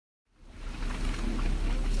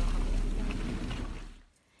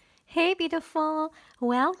Hey beautiful,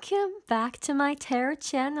 welcome back to my tarot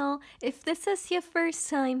channel. If this is your first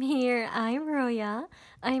time here, I'm Roya.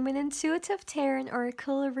 I'm an intuitive tarot and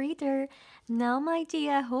oracle reader. Now my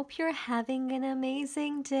dear, I hope you're having an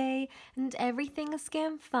amazing day and everything is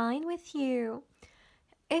going fine with you.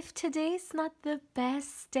 If today's not the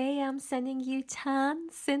best day, I'm sending you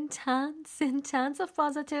tons and tons and tons of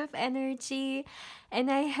positive energy,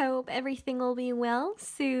 and I hope everything will be well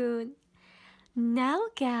soon. Now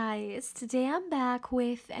guys, today I'm back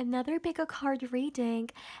with another pick a card reading,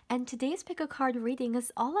 and today's pick a card reading is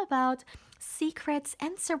all about secrets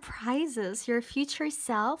and surprises your future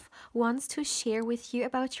self wants to share with you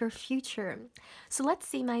about your future. So let's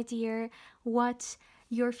see, my dear, what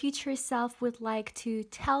your future self would like to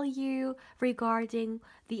tell you regarding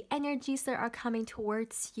the energies that are coming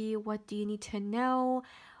towards you. What do you need to know?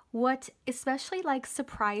 What, especially like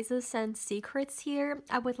surprises and secrets here,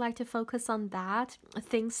 I would like to focus on that.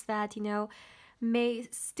 Things that, may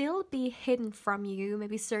still be hidden from you,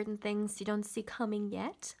 maybe certain things you don't see coming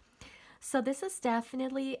yet. So this is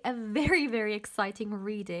definitely a very, very exciting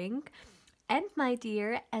reading. And my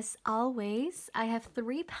dear, as always, I have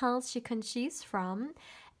 3 pals you can choose from.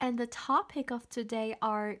 And the topic of today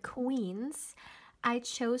are queens. I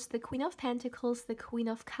chose the Queen of Pentacles, the Queen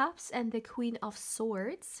of Cups, and the Queen of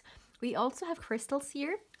Swords. We also have crystals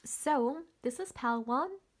here. So this is pal 1,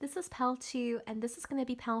 this is pal 2, and this is going to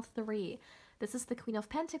be pal 3. This is the Queen of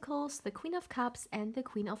Pentacles, the Queen of Cups, and the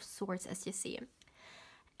Queen of Swords, as you see.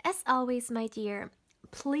 As always, my dear,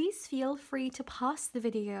 please feel free to pause the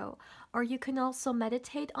video, or you can also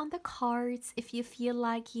meditate on the cards if you feel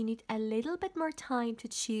like you need a little bit more time to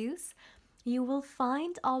choose. You will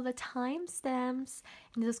find all the timestamps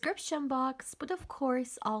in the description box, but of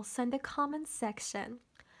course also in the comments section.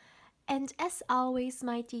 And as always,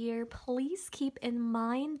 my dear, please keep in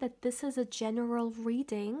mind that this is a general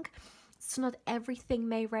reading, so not everything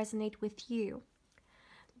may resonate with you.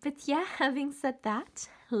 But yeah, having said that,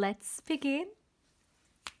 let's begin.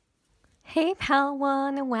 Hey pal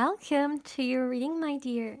 1, welcome to your reading, my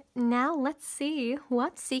dear. Now let's see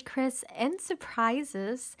what secrets and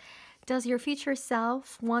surprises does your future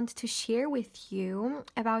self want to share with you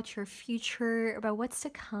about your future, about what's to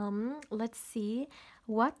come. Let's see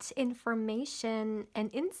what information and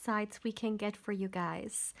insights we can get for you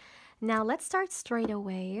guys. Now let's start straight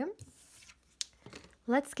away.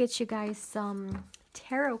 Let's get you guys some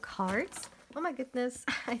tarot cards. Oh my goodness,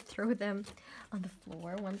 I threw them on the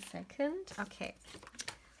floor. 1 second. Okay.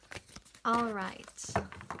 All right.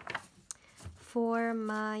 For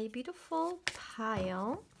my beautiful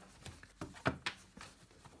pile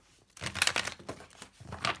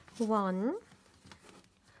 1,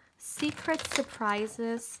 secret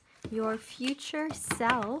surprises your future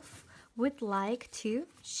self would like to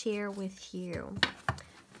share with you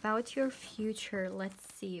about your future. Let's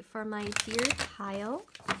see, for my dear pile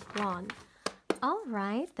 1. All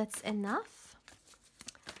right, that's enough.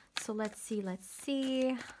 So let's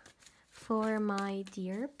see for my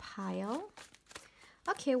dear pile.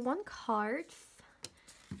 Okay, 1 card.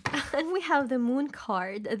 And we have the Moon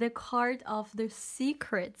card, the card of the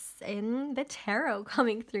secrets in the tarot,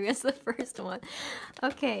 coming through as the first one.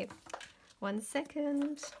 Okay, 1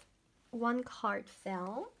 second. 1 card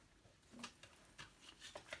fell.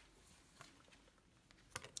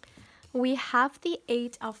 We have the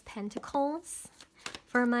 8 of Pentacles.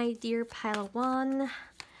 For my dear pile 1,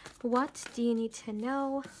 what do you need to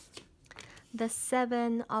know? The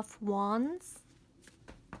 7 of Wands.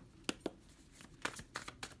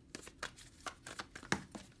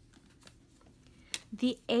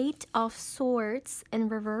 The 8 of Swords in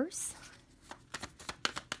reverse.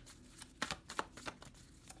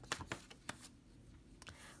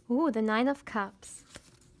 Ooh, the 9 of Cups.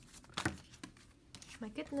 My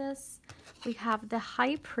goodness. We have the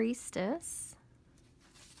High Priestess.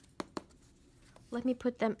 Let me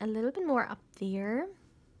put them a little bit more up there.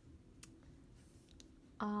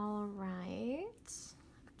 All right.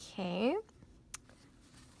 Okay.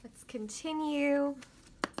 Let's continue.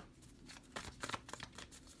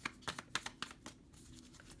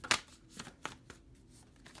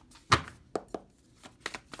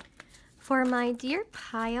 For my dear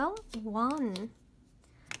pile 1,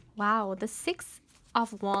 wow, the 6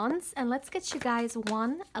 of Wands. And let's get you guys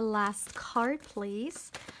one last card, please.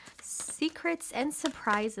 Secrets and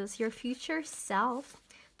surprises your future self.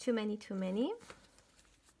 Too many.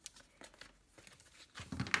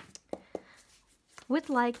 Would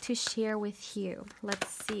like to share with you.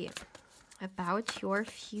 Let's see about your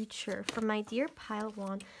future. For my dear pile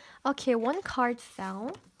 1. Okay, 1 card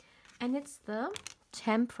fell, and it's the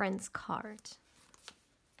Temperance card.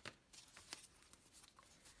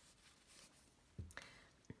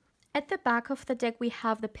 At the back of the deck, we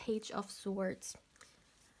have the Page of Swords.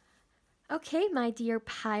 Okay, my dear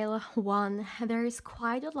pile one, there is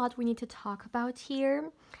quite a lot we need to talk about here.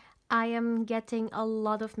 I am getting a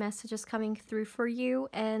lot of messages coming through for you,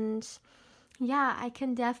 and yeah, I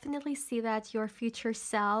can definitely see that your future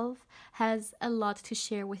self has a lot to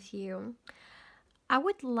share with you. I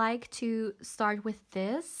would like to start with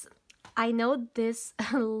this. I know this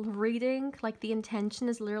reading, like the intention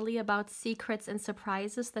is literally about secrets and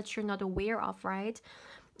surprises that you're not aware of, right?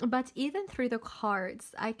 But even through the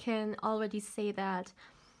cards, I can already say that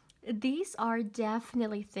these are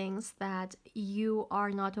definitely things that you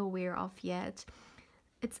are not aware of yet.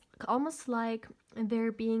 It's almost like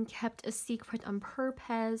they're being kept a secret on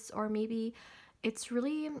purpose, or maybe it's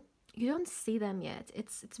really you don't see them yet.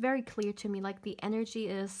 It's very clear to me, like the energy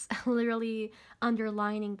is literally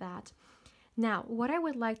underlining that. Now, what I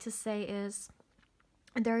would like to say is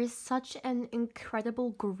there is such an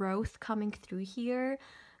incredible growth coming through here,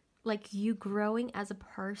 like you growing as a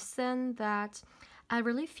person, that I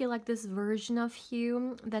really feel like this version of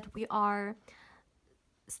you that we are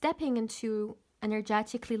stepping into,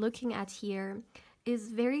 energetically looking at here, is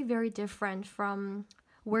very, very different from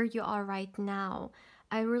where you are right now.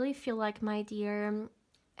 I really feel like, my dear,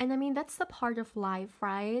 and I mean, that's the part of life,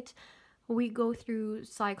 right? We go through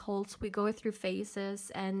cycles, we go through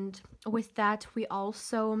phases, and with that, we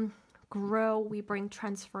also grow, we bring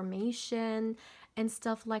transformation and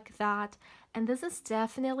stuff like that. And this is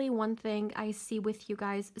definitely one thing I see with you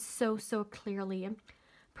guys so, so clearly.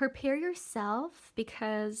 Prepare yourself,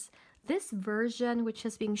 because this version which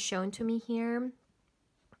is being shown to me here,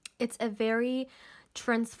 it's a very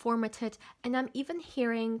transformative, and I'm even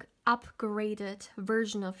hearing upgraded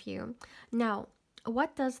version of you. Now,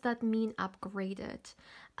 what does that mean, upgraded?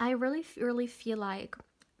 I really feel like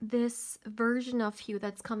this version of you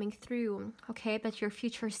that's coming through, okay, that your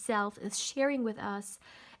future self is sharing with us,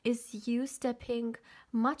 is you stepping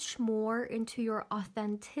much more into your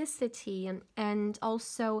authenticity, and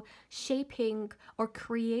also shaping or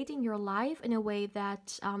creating your life in a way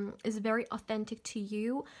that is very authentic to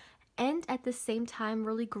you, and at the same time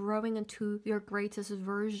really growing into your greatest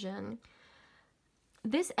version.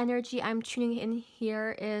 This energy I'm tuning in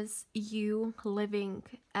here is you living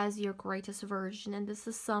as your greatest version, and this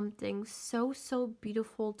is something so, so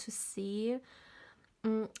beautiful to see.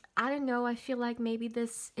 I don't know, I feel like maybe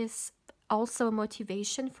this is also a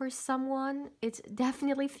motivation for someone. It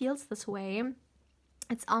definitely feels this way.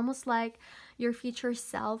 It's almost like your future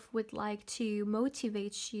self would like to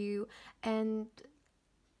motivate you and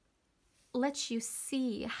let you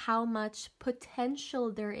see how much potential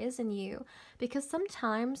there is in you. Because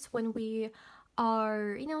sometimes when we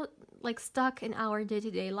are, like stuck in our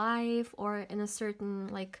day-to-day life, or in a certain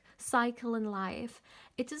like cycle in life,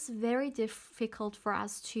 it is very difficult for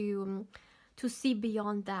us to see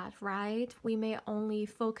beyond that, right? We may only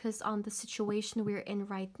focus on the situation we're in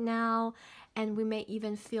right now, and we may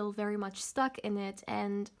even feel very much stuck in it,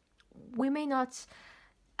 and we may not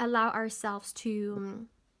allow ourselves to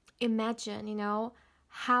imagine,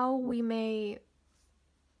 how we may,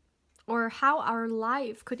 or how our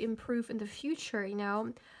life could improve in the future,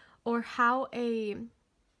 or how I'm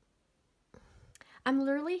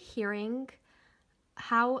literally hearing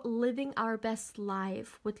how living our best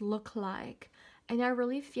life would look like. And I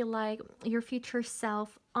really feel like your future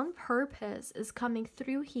self on purpose is coming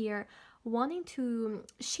through here, wanting to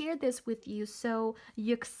share this with you, so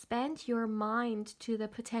you expand your mind to the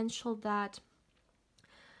potential that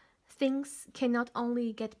things can not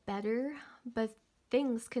only get better, but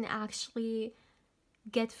things can actually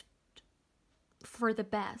get for the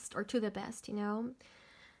best, or to the best,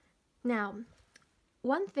 Now,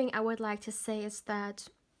 one thing I would like to say is that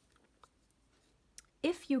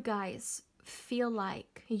if you guys feel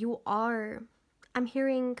like you are, I'm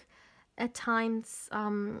hearing at times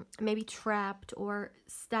maybe trapped or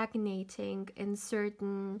stagnating in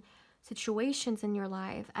certain situations in your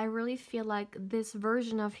life, I really feel like this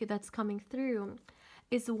version of you that's coming through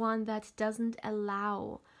is one that doesn't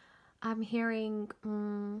allow, I'm hearing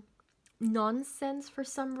nonsense for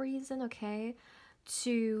some reason, okay,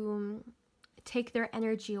 to take their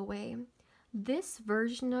energy away. This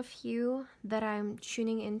version of you that I'm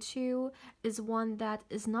tuning into is one that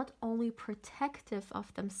is not only protective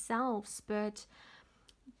of themselves, but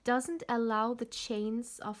doesn't allow the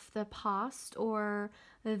chains of the past or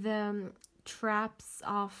the traps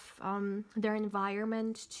of their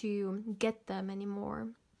environment to get them anymore.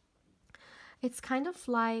 It's kind of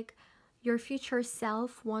like your future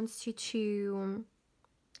self wants you to.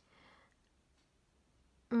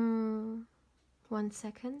 One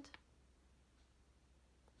second.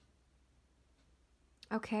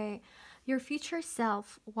 Okay. Your future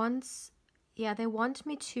self wants, yeah, they want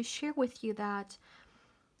me to share with you that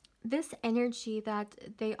this energy that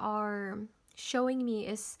they are showing me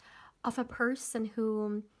is of a person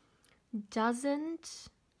who doesn't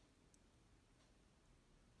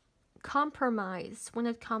compromise when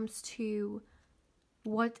it comes to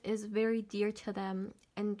what is very dear to them,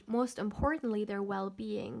 and most importantly, their well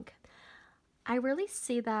being. I really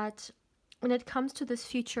see that when it comes to this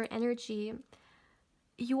future energy,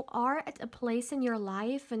 you are at a place in your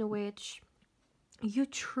life in which you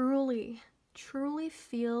truly, truly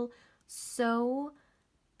feel so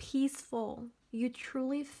peaceful. You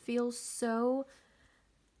truly feel so,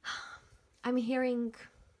 I'm hearing,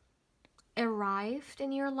 arrived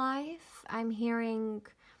in your life. I'm hearing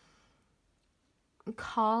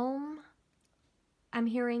calm. I'm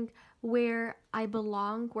hearing where I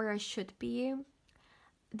belong, where I should be.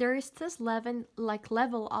 There is this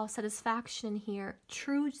level of satisfaction here,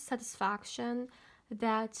 true satisfaction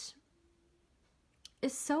that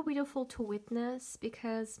is so beautiful to witness,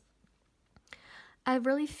 because I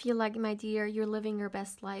really feel like, my dear, you're living your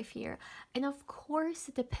best life here. And of course,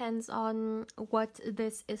 it depends on what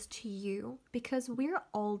this is to you, because we're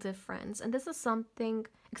all different. And this is something,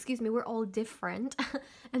 excuse me, we're all different.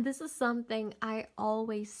 And this is something I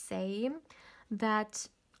always say, that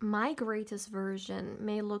my greatest version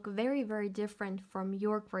may look very, very different from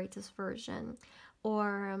your greatest version,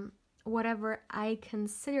 or whatever I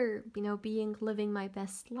consider, being living my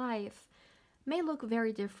best life may look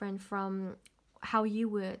very different from how you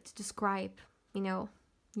would describe, you know,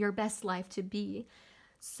 your best life to be.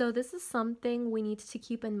 So this is something we need to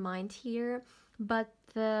keep in mind here. But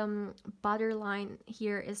the bottom line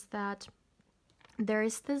here is that there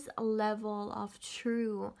is this level of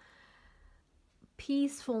true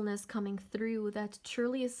peacefulness coming through that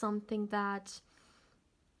truly is something that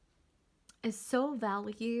is so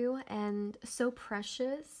value and so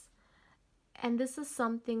precious. And this is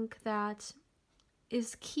something that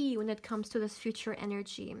is key when it comes to this future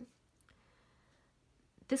energy.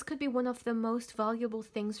 This could be one of the most valuable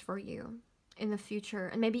things for you in the future,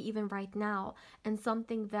 and maybe even right now, and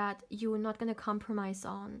something that you're not going to compromise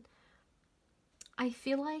on. I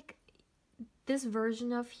feel like this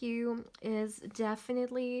version of you is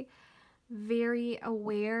definitely very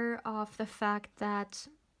aware of the fact that,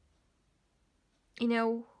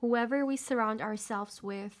 whoever we surround ourselves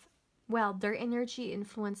with, well, their energy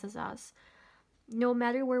influences us. No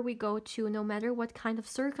matter where we go to, no matter what kind of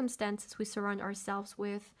circumstances we surround ourselves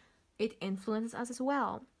with, it influences us as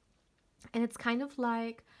well. And it's kind of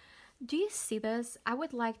like, do you see this? I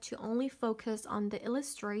would like to only focus on the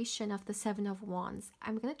illustration of the Seven of Wands.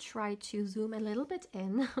 I'm going to try to zoom a little bit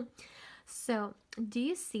in. So, do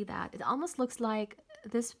you see that? It almost looks like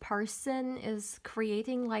this person is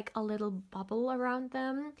creating like a little bubble around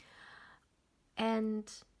them.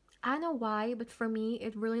 And I don't know why, but for me,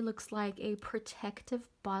 it really looks like a protective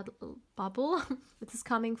bubble that is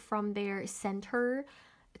coming from their center.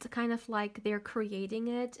 It's a kind of like they're creating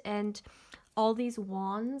it, and all these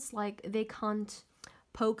wands, like, they can't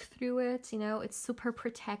poke through it, it's super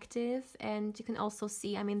protective. And you can also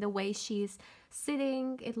see, the way she's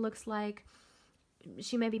sitting, it looks like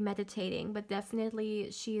she may be meditating, but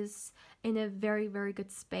definitely she's in a very, very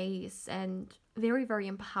good space and very, very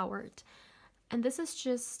empowered. And this is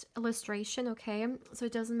just illustration, okay? So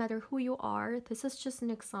it doesn't matter who you are. This is just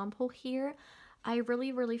an example here. I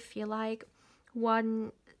really, really feel like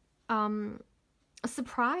one a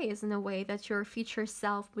surprise in a way that your future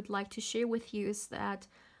self would like to share with you is that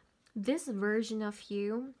this version of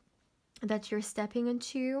you that you're stepping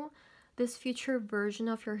into, this future version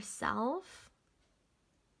of yourself,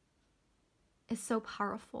 is so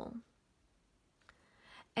powerful.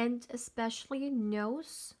 And especially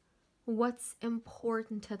knows what's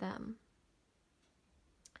important to them.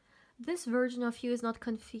 This version of you is not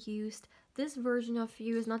confused. This version of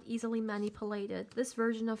you is not easily manipulated. This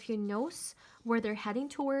version of you knows where they're heading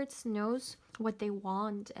towards, knows what they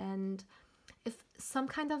want, and if some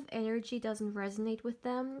kind of energy doesn't resonate with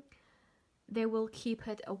them, they will keep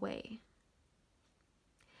it away.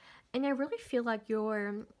 And I really feel like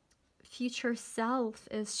your future self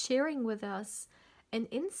is sharing with us an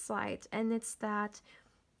insight, and it's that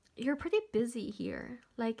you're pretty busy here.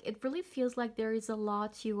 Like, it really feels like there is a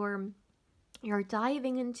lot you're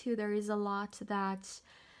diving into. There is a lot that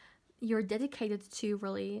you're dedicated to,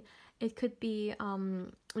 really. It could be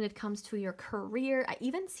when it comes to your career. I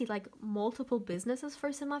even see like multiple businesses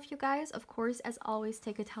for some of you guys. Of course, as always,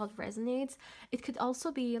 take it how it resonates. It could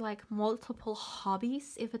also be like multiple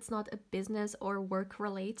hobbies if it's not a business or work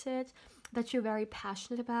related that you're very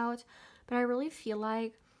passionate about. But I really feel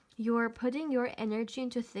like You're putting your energy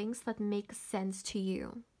into things that make sense to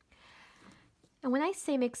you. And when I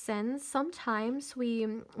say make sense, sometimes we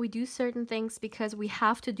do certain things because we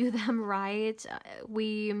have to do them, right?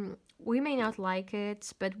 We may not like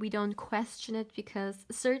it, but we don't question it because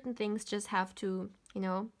certain things just have to,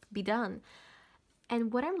 be done.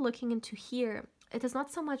 And what I'm looking into here, it is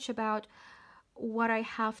not so much about what I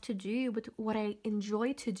have to do, but what I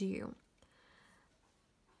enjoy to do.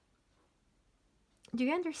 Do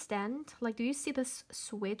you understand? Like, do you see this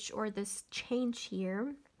switch or this change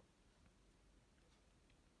here?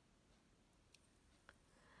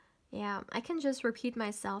 Yeah, I can just repeat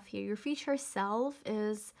myself here. Your future self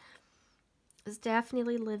is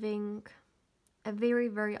definitely living a very,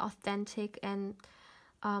 very authentic and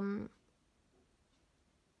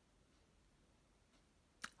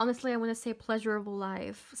honestly, I want to say pleasurable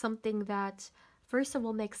life. Something that, first of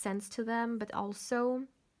all, makes sense to them, but also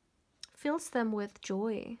fills them with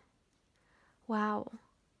joy. Wow.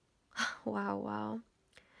 Wow, wow.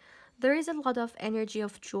 There is a lot of energy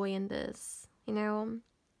of joy in this, And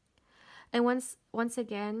once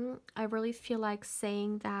again, I really feel like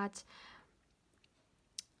saying that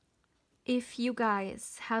if you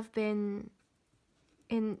guys have been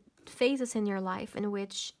in phases in your life in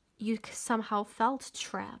which you somehow felt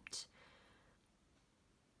trapped,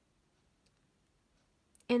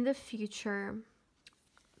 in the future,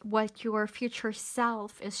 what your future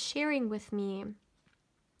self is sharing with me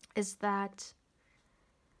is that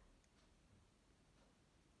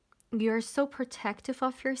you're so protective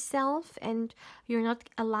of yourself and you're not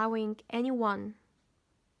allowing anyone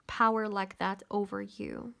power like that over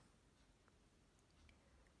you.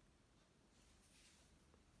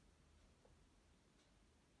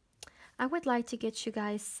 I would like to get you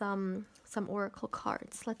guys some oracle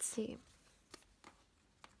cards. Let's see.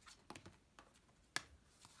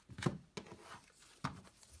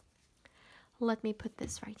 Let me put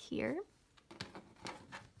this right here.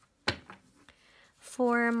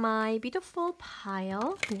 For my beautiful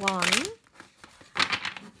pile one,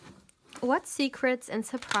 what secrets and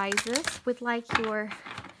surprises would like your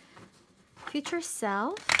future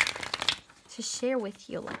self to share with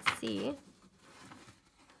you? Let's see.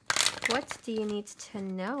 What do you need to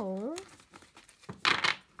know?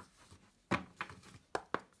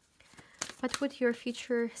 What would your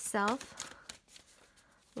future self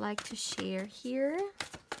like to share here?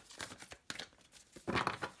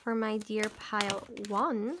 For my dear pile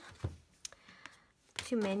one,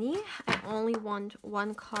 too many. I only want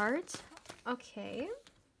one card. Okay.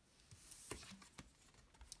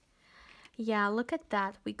 Yeah, look at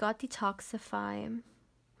that. We got detoxify.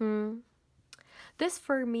 This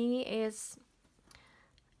for me is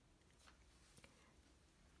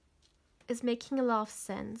making a lot of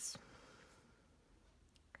sense.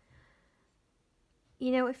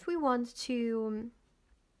 If we want to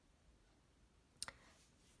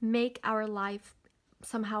make our life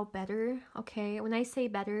somehow better, okay? When I say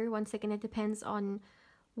better, once again, it depends on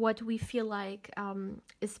what we feel like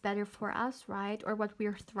is better for us, right? Or what we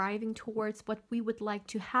are thriving towards, what we would like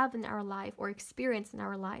to have in our life or experience in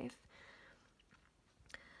our life.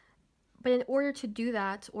 But in order to do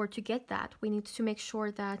that or to get that, we need to make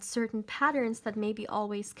sure that certain patterns that maybe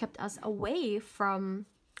always kept us away from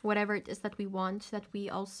whatever it is that we want, that we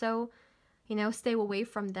also stay away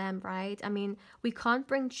from them, right? I mean, we can't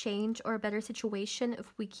bring change or a better situation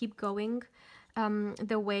if we keep going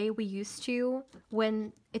the way we used to,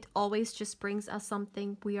 when it always just brings us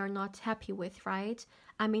something we are not happy with, right?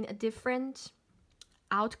 I mean, a different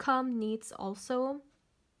outcome needs also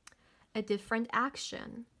a different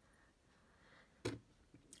action.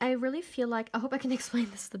 I really feel like, I hope I can explain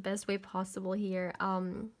this the best way possible here.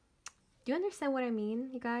 Do you understand what I mean,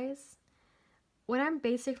 you guys? What I'm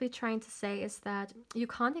basically trying to say is that you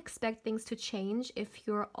can't expect things to change if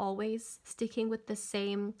you're always sticking with the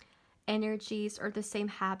same energies or the same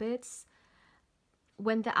habits,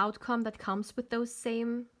 when the outcome that comes with those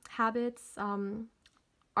same habits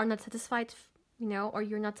are not satisfied, or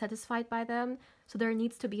you're not satisfied by them. So there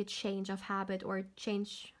needs to be a change of habit or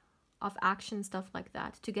change of action, stuff like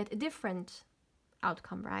that, to get a different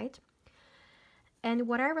outcome, right? And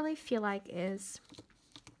what I really feel like is,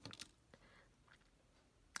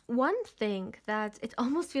 one thing that it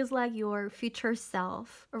almost feels like your future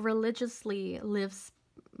self religiously lives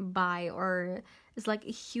by, or is like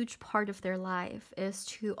a huge part of their life, is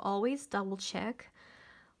to always double check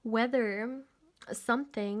whether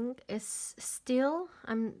something is still,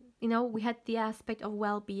 we had the aspect of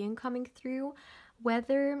well-being coming through,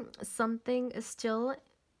 whether something is still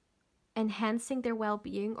enhancing their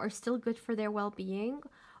well-being or still good for their well-being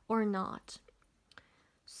or not.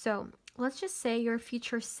 So let's just say your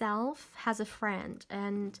future self has a friend,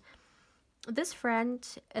 and this friend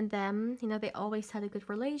and them, they always had a good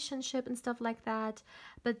relationship and stuff like that.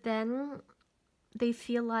 But then they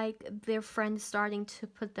feel like their friend is starting to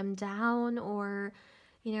put them down, or,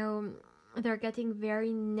 you know, they're getting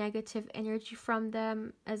very negative energy from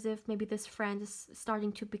them, as if maybe this friend is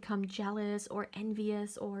starting to become jealous or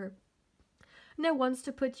envious, or wants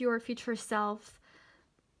to put your future self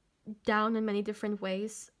down in many different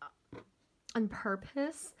ways on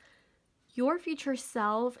purpose. Your future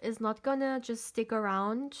self is not gonna just stick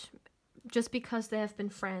around just because they have been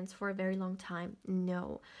friends for a very long time.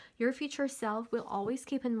 No. Your future self will always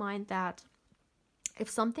keep in mind that if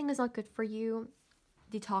something is not good for you,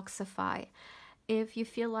 detoxify. If you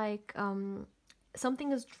feel like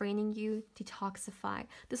something is draining you, detoxify.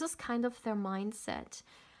 This is kind of their mindset.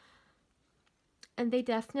 And they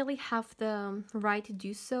definitely have the right to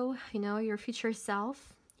do so. Your future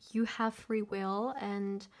self, you have free will,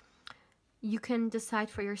 and you can decide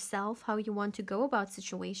for yourself how you want to go about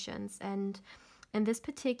situations. And in this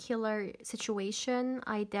particular situation,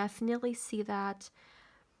 I definitely see that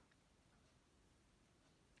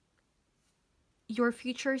your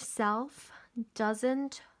future self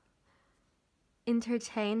doesn't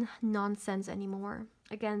entertain nonsense anymore.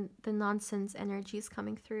 Again, the nonsense energy is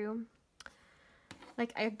coming through.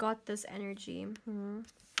 Like, I got this energy.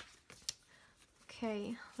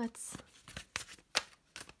 Okay, let's...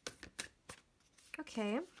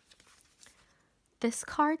 Okay. This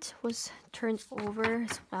card was turned over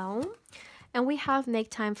as well. And we have make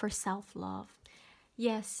time for self-love.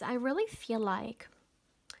 Yes, I really feel like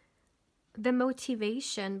the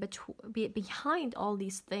motivation behind all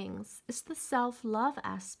these things is the self-love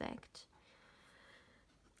aspect.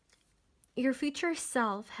 Your future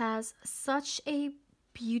self has such a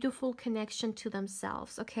beautiful connection to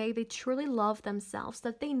themselves, okay? They truly love themselves,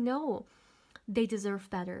 that they know they deserve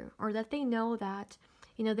better, or that they know that,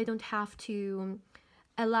 they don't have to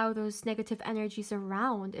allow those negative energies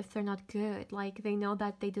around if they're not good. Like, they know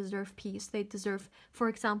that they deserve peace. They deserve, for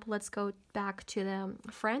example, let's go back to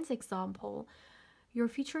the friends example. Your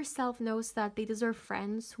future self knows that they deserve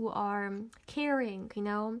friends who are caring,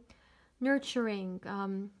 nurturing,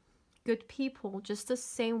 good people, just the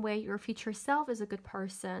same way your future self is a good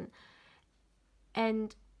person.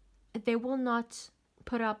 And they will not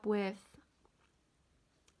put up with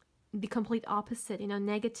the complete opposite,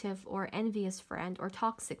 negative or envious friend or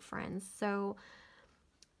toxic friends. So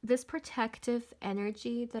this protective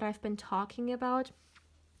energy that I've been talking about,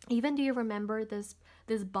 even do you remember this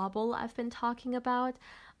bubble I've been talking about?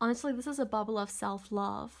 Honestly, this is a bubble of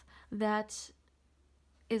self-love that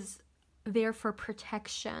is there for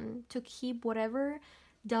protection, to keep whatever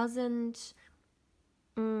doesn't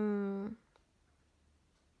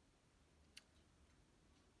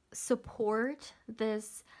support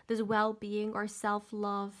this well-being or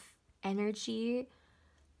self-love energy,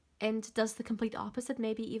 and does the complete opposite,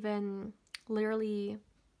 maybe even literally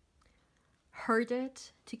hurt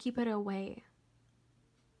it, to keep it away.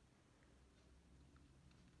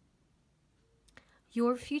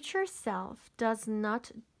 Your future self does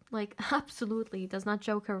not, absolutely does not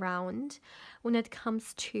joke around when it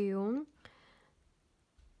comes to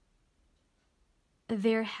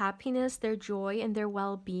their happiness, their joy, and their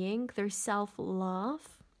well-being, their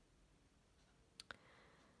self-love.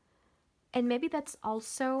 And maybe that's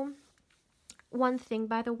also one thing,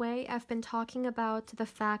 by the way. I've been talking about the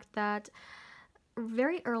fact that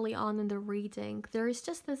very early on in the reading, there is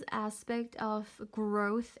just this aspect of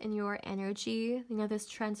growth in your energy, this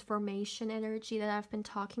transformation energy that I've been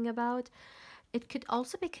talking about. It could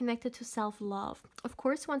also be connected to self-love. Of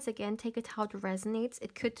course, once again, take it how it resonates.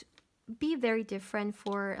 It could be very different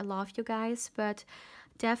for a lot of you guys, but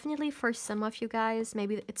definitely for some of you guys,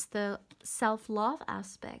 maybe it's the self-love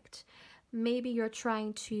aspect. Maybe you're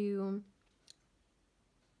trying to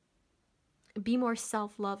be more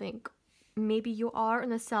self-loving. Maybe you are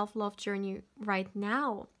on a self-love journey right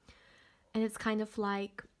now, and it's kind of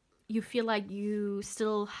like you feel like you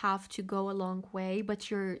still have to go a long way, but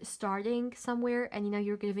you're starting somewhere, and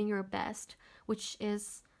you're giving your best, which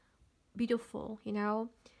is beautiful.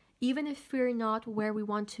 Even if we're not where we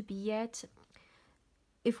want to be yet,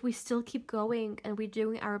 if we still keep going and we're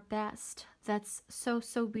doing our best, that's so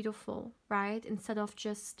beautiful, right? Instead of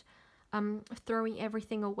just throwing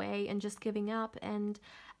everything away and just giving up. And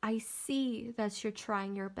I see that you're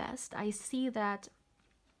trying your best. I see that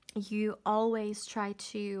you always try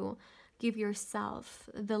to give yourself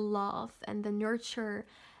the love and the nurture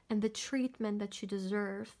and the treatment that you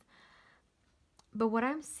deserve. But what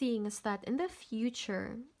I'm seeing is that in the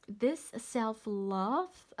future, this self-love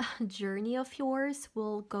journey of yours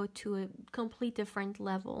will go to a complete different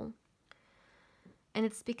level. And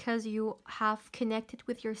it's because you have connected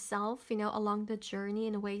with yourself, you know, along the journey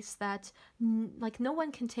in ways that like no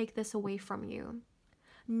one can take this away from you.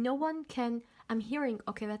 No one can, I'm hearing,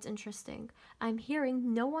 okay, that's interesting. I'm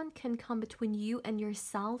hearing no one can come between you and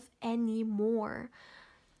yourself anymore.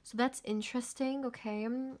 So that's interesting, okay?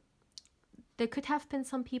 There could have been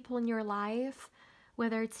some people in your life,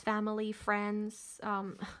 whether it's family, friends,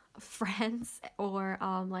 friends, or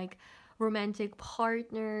like romantic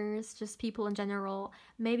partners, just people in general,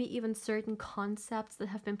 maybe even certain concepts that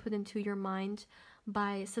have been put into your mind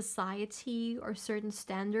by society or certain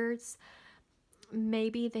standards.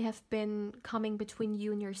 Maybe they have been coming between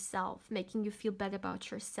you and yourself, making you feel bad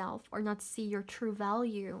about yourself or not see your true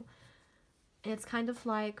value. And it's kind of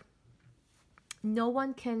like no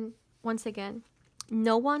one can, once again,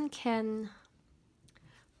 no one can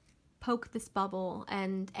poke this bubble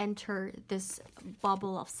and enter this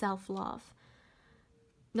bubble of self-love.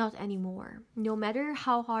 Not anymore. No matter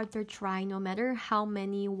how hard they're trying, no matter how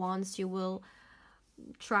many wands you will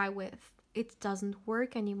try with, it doesn't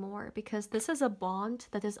work anymore, because this is a bond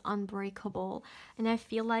that is unbreakable. And I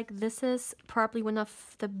feel like this is probably one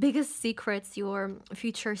of the biggest secrets your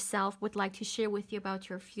future self would like to share with you about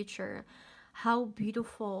your future. How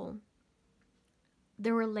beautiful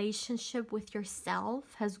the relationship with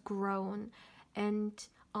yourself has grown, and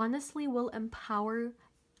honestly will empower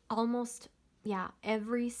almost, yeah,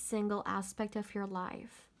 every single aspect of your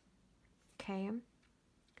life. Okay?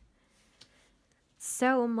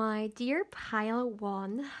 So, my dear pile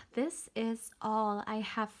one, this is all I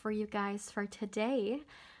have for you guys for today.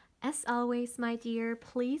 As always, my dear,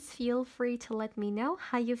 please feel free to let me know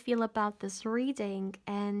how you feel about this reading.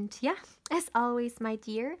 And yeah, as always, my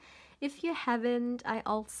dear, if you haven't, I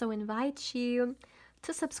also invite you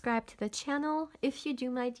to subscribe to the channel. If you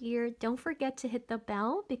do, my dear, don't forget to hit the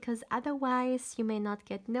bell, because otherwise you may not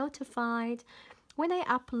get notified when I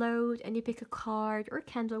upload any pick a card or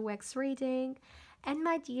candle wax reading. And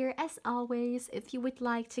my dear, as always, if you would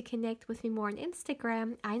like to connect with me more on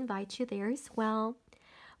Instagram, I invite you there as well.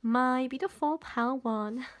 My beautiful pal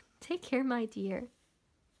one, take care, my dear.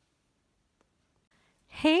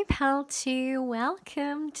 Hey pal 2,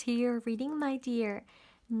 welcome to your reading, my dear.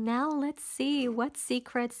 Now let's see what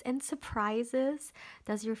secrets and surprises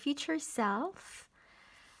does your future self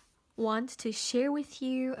want to share with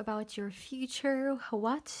you about your future.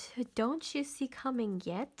 What don't you see coming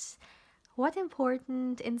yet? What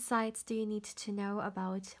important insights do you need to know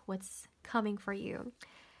about what's coming for you?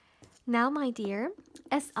 Now, my dear,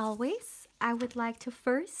 as always, I would like to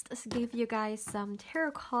first give you guys some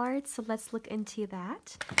tarot cards, so let's look into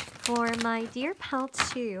that. For my dear pal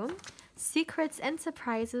 2, secrets and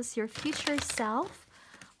surprises your future self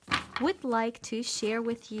would like to share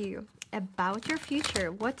with you about your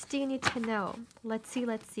future. What do you need to know? Let's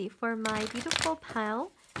see. For my beautiful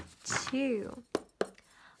pal 2.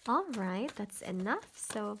 All right, that's enough.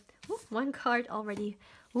 So, one card already.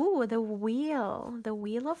 Ooh, the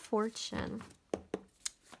Wheel of Fortune.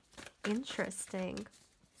 Interesting.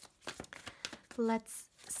 Let's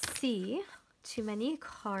see. Too many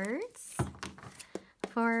cards.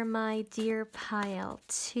 For my dear pile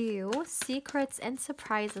 2, secrets and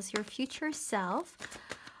surprises your future self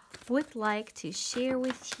would like to share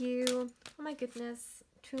with you. Oh my goodness,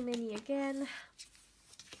 too many again.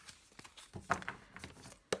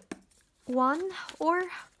 One or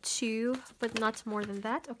two, but not more than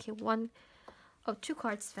that. Okay, two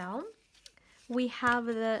cards fell. We have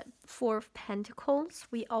the Four of Pentacles.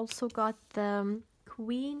 We also got the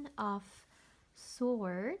Queen of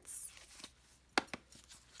Swords.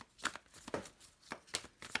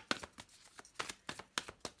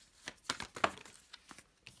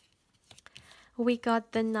 We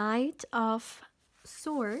got the Knight of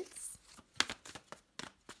Swords.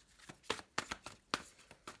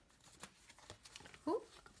 Ooh,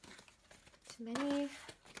 too many.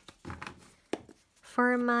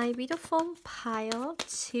 For my beautiful pile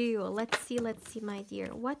 2, let's see, my dear.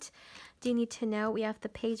 What do you need to know? We have the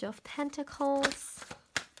Page of Pentacles,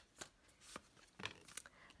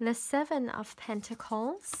 the Seven of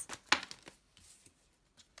Pentacles.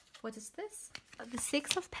 What is this? The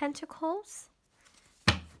Six of Pentacles.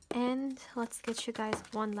 And let's get you guys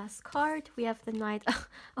one last card. We have the Knight,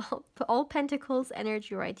 all Pentacles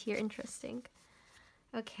energy right here. Interesting.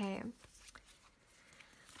 Okay.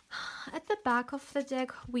 At the back of the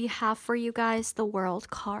deck, we have for you guys the World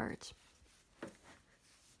card.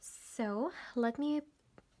 So let me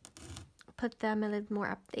put them a little more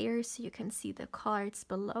up there so you can see the cards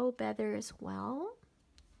below better as well.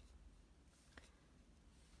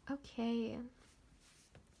 Okay.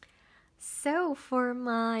 So, for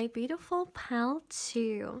my beautiful pal,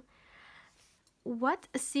 too, what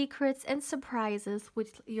secrets and surprises would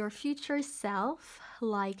your future self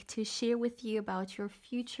like to share with you about your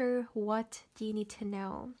future? What do you need to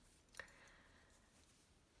know?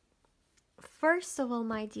 First of all,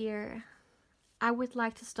 my dear, I would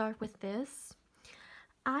like to start with this.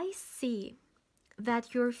 I see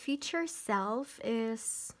that your future self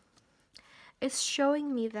is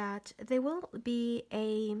showing me that there will be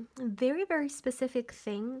a very, very specific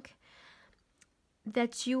thing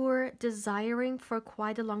that you're desiring for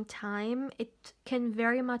quite a long time. It can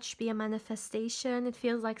very much be a manifestation. It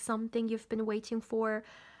feels like something you've been waiting for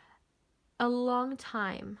a long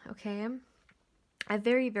time, okay? A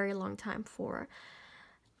very, very long time for.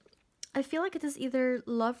 I feel like it is either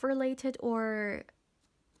love related or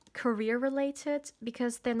career related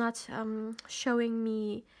because they're not showing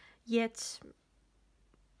me yet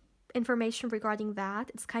information regarding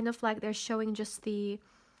that. It's kind of like they're showing just the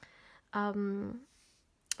um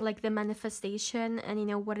like the manifestation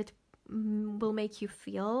and what it will make you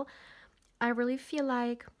feel. I really feel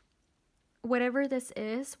like whatever this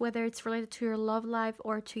is, whether it's related to your love life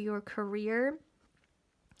or to your career,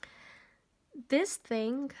 this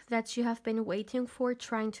thing that you have been waiting for,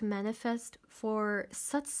 trying to manifest for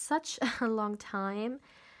such a long time,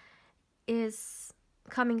 is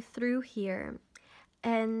coming through here.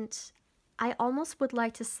 And I almost would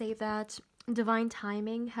like to say that divine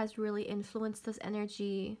timing has really influenced this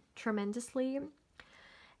energy tremendously.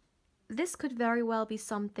 This could very well be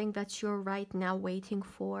something that you're right now waiting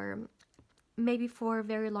for, maybe for a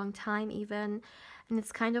very long time, even. And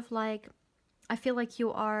it's kind of like, I feel like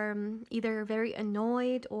you are either very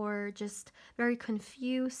annoyed or just very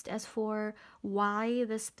confused as for why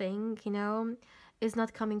this thing, is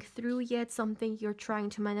not coming through yet, something you're trying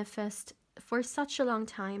to manifest for such a long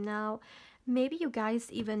time now. Maybe you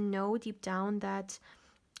guys even know deep down that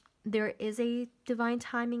there is a divine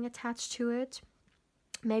timing attached to it.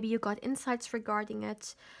 Maybe you got insights regarding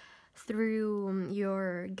it through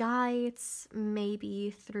your guides,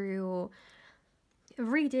 maybe through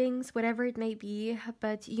readings, whatever it may be.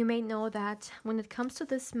 But you may know that when it comes to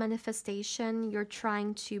this manifestation you're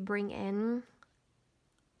trying to bring in,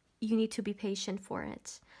 you need to be patient for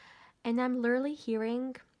it. And I'm literally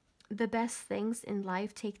hearing the best things in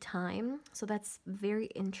life take time. So that's very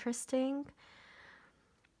interesting.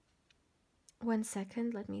 1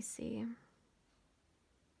 second, let me see.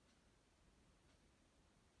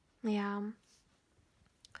 Yeah.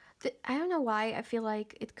 I don't know why I feel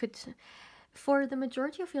like it could, for the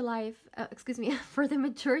majority of your life, excuse me, for the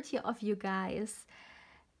majority of you guys,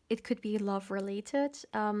 it could be love related.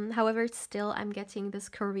 However, still, I'm getting this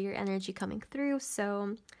career energy coming through.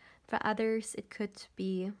 So for others, it could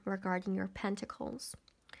be regarding your pentacles.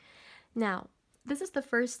 Now, this is the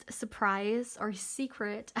first surprise or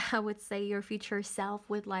secret I would say your future self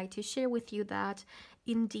would like to share with you, that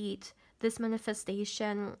indeed this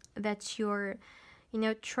manifestation that you're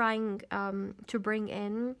trying to bring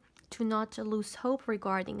in, to not lose hope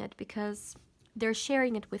regarding it, because they're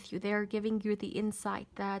sharing it with you. They're giving you the insight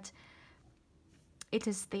that it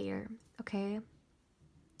is there, okay?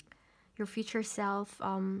 Your future self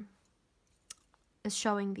is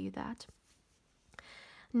showing you that.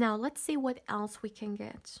 Now, let's see what else we can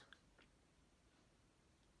get.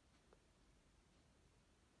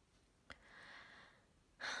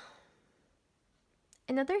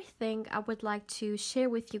 Another thing I would like to share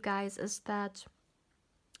with you guys is that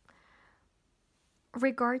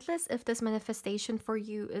regardless if this manifestation for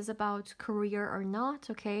you is about career or not,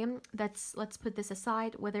 okay, let's put this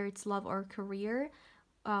aside, whether it's love or career,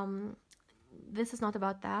 this is not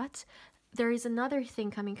about that. There is another thing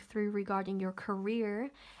coming through regarding your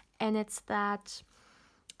career, and it's that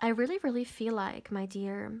I really, really feel like, my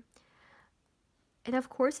dear, and of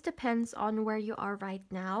course it depends on where you are right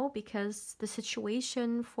now, because the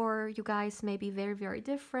situation for you guys may be very, very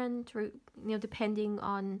different, depending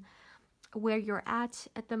on where you're at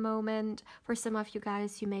the moment. For some of you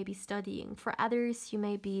guys, you may be studying. For others, you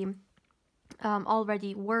may be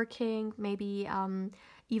already working, maybe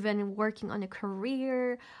even working on a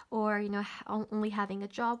career, or only having a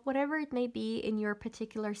job, whatever it may be in your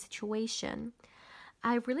particular situation.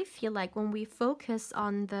 I really feel like when we focus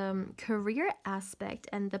on the career aspect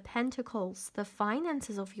and the pentacles, the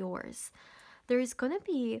finances of yours, there is going to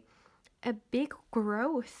be a big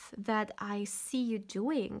growth that I see you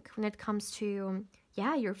doing when it comes to,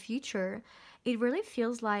 yeah, your future. It really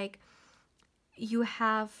feels like you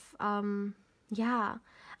have, yeah,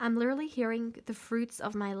 I'm literally hearing the fruits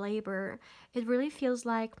of my labor. It really feels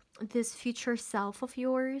like this future self of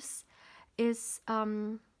yours is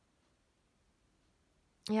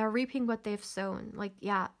Yeah, reaping what they've sown. Like,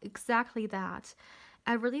 yeah, exactly that.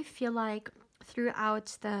 I really feel like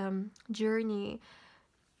throughout the journey,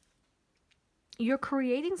 you're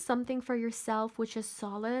creating something for yourself which is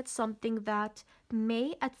solid, something that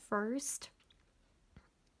may at first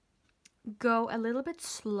go a little bit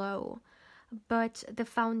slow, but the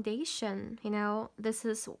foundation, this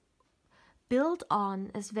is built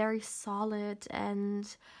on is very solid.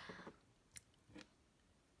 And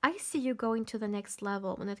I see you going to the next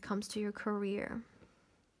level when it comes to your career.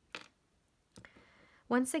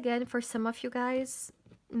 Once again, for some of you guys,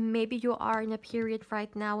 maybe you are in a period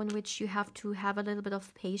right now in which you have to have a little bit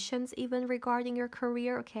of patience even regarding your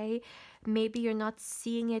career, okay? Maybe you're not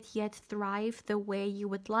seeing it yet thrive the way you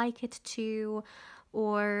would like it to,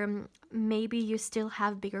 or maybe you still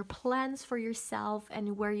have bigger plans for yourself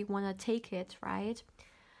and where you want to take it, right?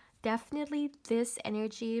 Definitely, this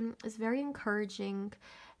energy is very encouraging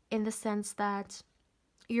in the sense that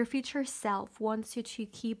your future self wants you to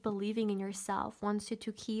keep believing in yourself, wants you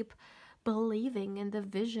to keep believing in the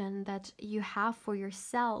vision that you have for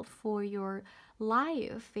yourself, for your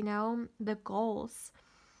life, the goals.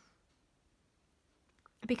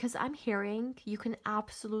 Because I'm hearing you can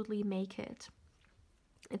absolutely make it.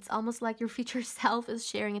 It's almost like your future self is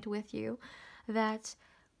sharing it with you, that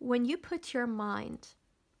when you put your mind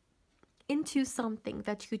into something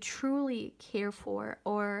that you truly care for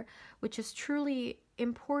or which is truly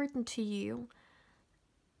important to you,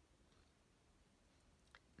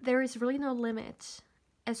 there is really no limit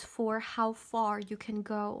as for how far you can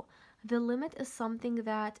go. The limit is something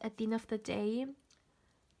that at the end of the day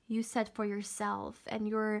you set for yourself, and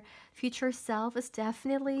your future self is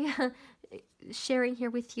definitely sharing here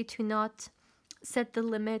with you to not set the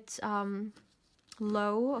limit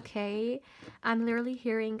low, okay? I'm literally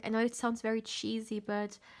hearing, I know it sounds very cheesy,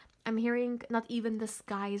 but I'm hearing not even the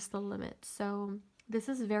sky is the limit. So this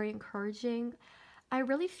is very encouraging. I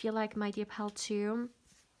really feel like, my dear pal, too,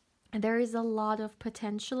 there is a lot of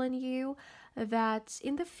potential in you that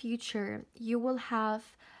in the future you will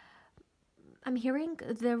have. I'm hearing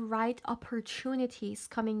the right opportunities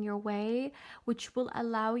coming your way, which will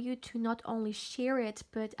allow you to not only share it,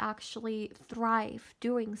 but actually thrive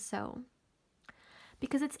doing so.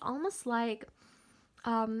 Because it's almost like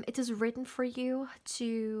it is written for you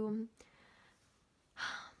to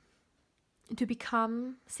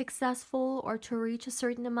become successful or to reach a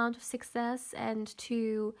certain amount of success and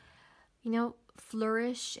to,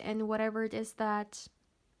 flourish in whatever it is that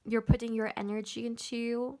you're putting your energy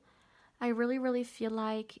into. I really, really feel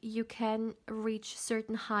like you can reach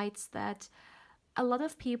certain heights that a lot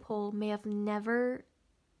of people may have never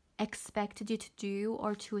expected you to do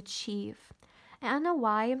or to achieve. And I don't know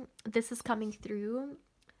why this is coming through.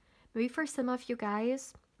 Maybe for some of you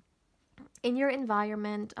guys, in your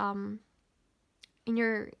environment, in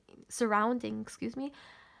your surrounding, excuse me,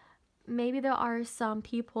 maybe there are some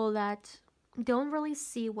people that don't really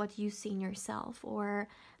see what you see in yourself, or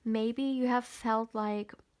maybe you have felt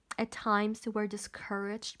like at times you were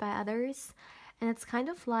discouraged by others, and it's kind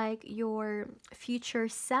of like your future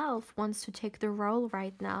self wants to take the role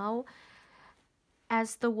right now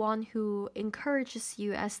as the one who encourages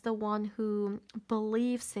you, as the one who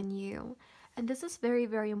believes in you. And this is very,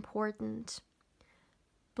 very important.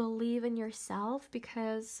 Believe in yourself,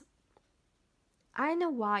 because I know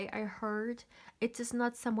why I heard it is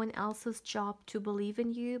not someone else's job to believe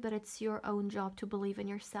in you, but it's your own job to believe in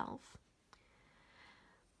yourself.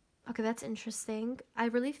 Okay, that's interesting. I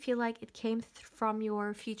really feel like it came from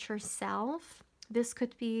your future self. This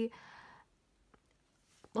could be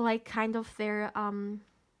like kind of their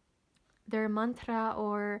mantra,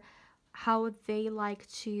 or how they like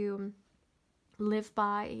to live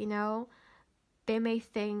by, They may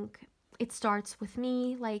think it starts with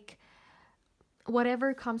me, like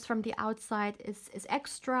whatever comes from the outside is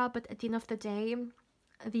extra, but at the end of the day,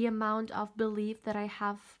 the amount of belief that I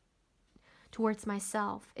have towards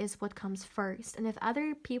myself is what comes first. And if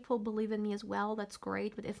other people believe in me as well, that's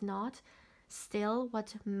great, but if not, still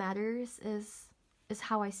what matters is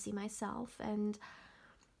how I see myself. And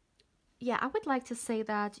yeah, I would like to say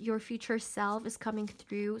that your future self is coming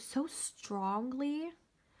through so strongly.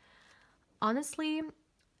 Honestly,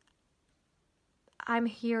 I'm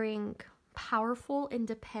hearing powerful,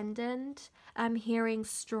 independent. I'm hearing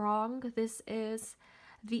strong. This is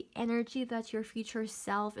the energy that your future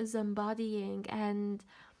self is embodying. And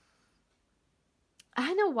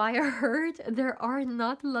I know why I heard there are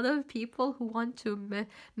not a lot of people who want to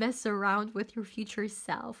mess around with your future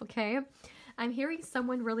self, okay? I'm hearing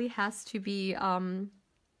someone really has to be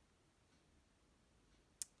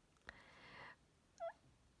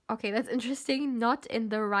okay, that's interesting. Not in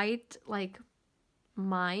the right like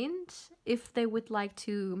mind if they would like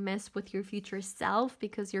to mess with your future self,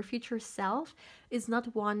 because your future self is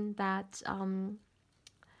not one that gonna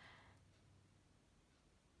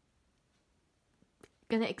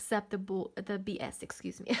accept the BS,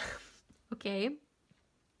 excuse me. Okay,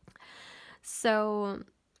 so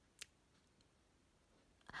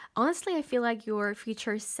honestly, I feel like your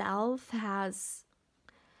future self has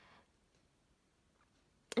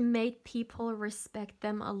made people respect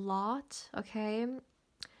them a lot, okay?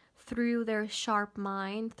 Through their sharp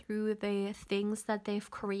mind, through the things that they've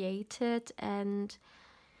created. And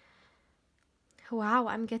wow,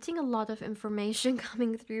 I'm getting a lot of information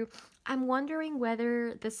coming through. I'm wondering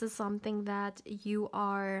whether this is something that you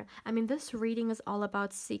are. I mean, this reading is all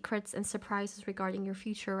about secrets and surprises regarding your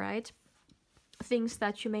future, right? Things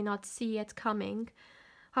that you may not see yet coming.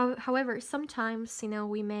 However, sometimes,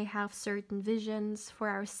 we may have certain visions for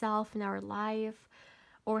ourselves in our life,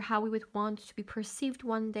 or how we would want to be perceived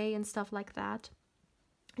one day and stuff like that.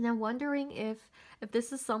 And I'm wondering if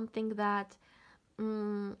this is something that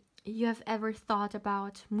you have ever thought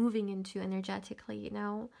about moving into energetically,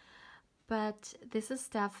 But this is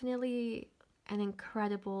definitely an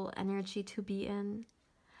incredible energy to be in.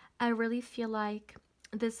 I really feel like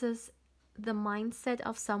this is the mindset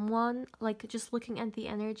of someone, like just looking at the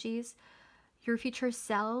energies. Your future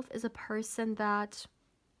self is a person that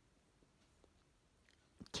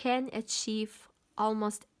can achieve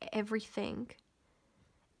almost everything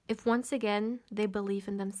if once again they believe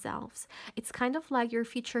in themselves. It's kind of like your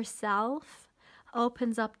future self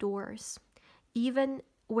opens up doors, even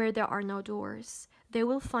where there are no doors. They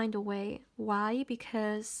will find a way. Why?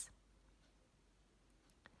 Because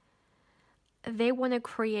they want to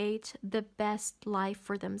create the best life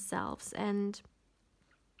for themselves. And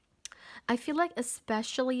I feel like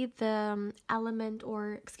especially the element,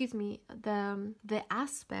 or excuse me, the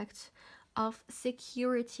aspect of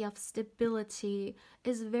security, of stability,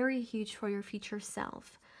 is very huge for your future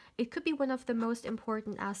self. It could be one of the most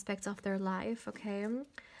important aspects of their life, okay?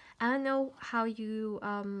 I don't know how you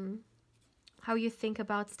think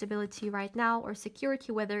about stability right now, or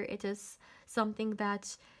security, whether it is something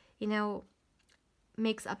that,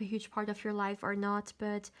 makes up a huge part of your life or not.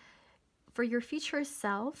 But for your future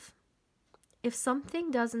self, if something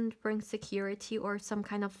doesn't bring security or some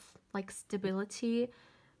kind of like stability,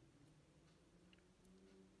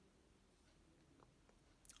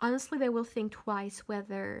 honestly, they will think twice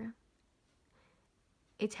whether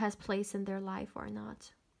it has place in their life or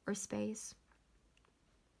not, or space.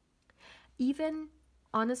 Even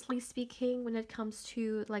honestly speaking, when it comes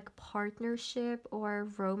to like partnership or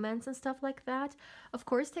romance and stuff like that, of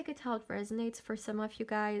course, take it how it resonates. For some of you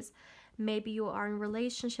guys, maybe you are in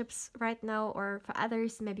relationships right now, or for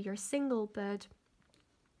others, maybe you're single. But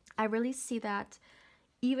I really see that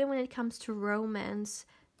even when it comes to romance,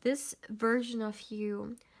 this version of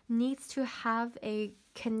you needs to have a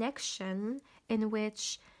connection in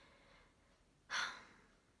which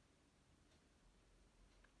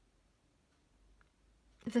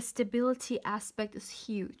the stability aspect is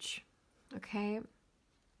huge, okay?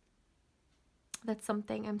 That's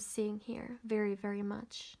something I'm seeing here very, very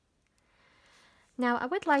much. Now, I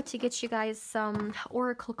would like to get you guys some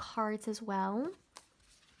oracle cards as well.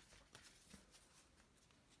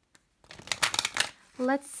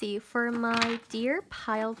 Let's see, for my dear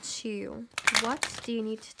pile 2, what do you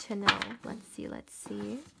need to know? Let's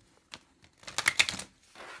see.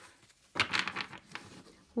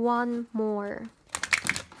 One more.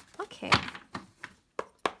 Okay.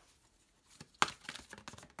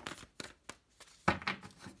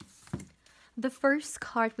 The first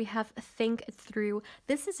card we have, think it through.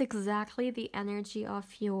 This is exactly the energy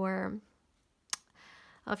of your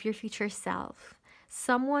future self.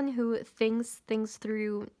 Someone who thinks things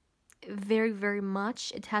through very, very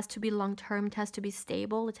much. It has to be long term, it has to be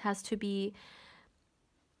stable, it has to be,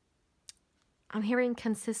 I'm hearing,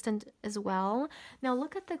 consistent as well. Now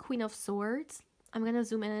look at the Queen of Swords. I'm gonna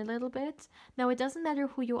zoom in a little bit. Now it doesn't matter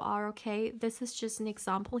who you are, okay? This is just an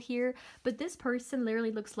example here, but this person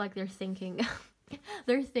literally looks like they're thinking.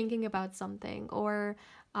 They're thinking about something, or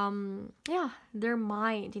yeah, their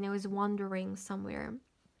mind, is wandering somewhere.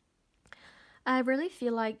 I really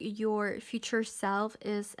feel like your future self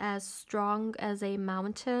is as strong as a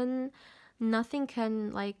mountain. Nothing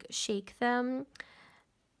can like shake them.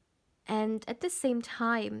 And at the same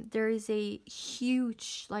time, there is a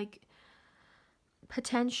huge like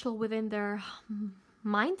potential within their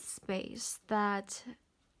mind space that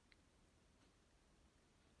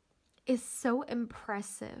is so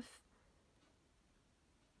impressive.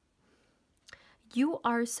 You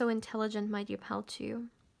are so intelligent, my dear Peltu.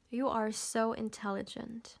 You are so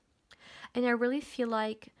intelligent. And I really feel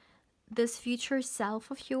like this future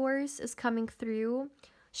self of yours is coming through,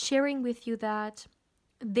 sharing with you that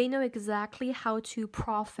they know exactly how to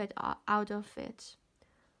profit out of it,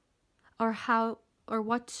 or how, or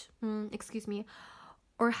what, excuse me,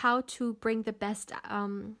 or how to bring the best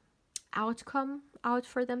outcome out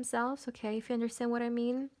for themselves. Okay, if you understand what I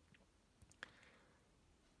mean.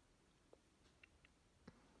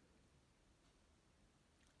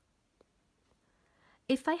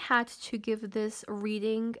 If I had to give this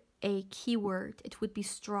reading a keyword, it would be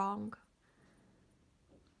strong.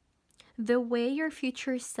 The way your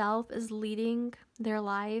future self is leading their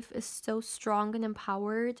life is so strong and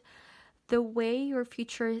empowered. The way your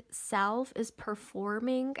future self is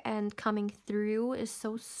performing and coming through is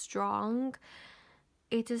so strong.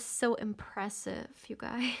 It is so impressive, you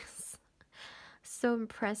guys. So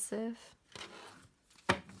impressive.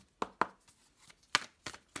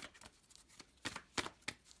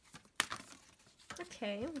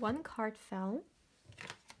 Okay, one card fell.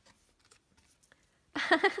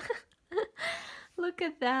 Look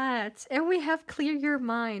at that. And we have clear your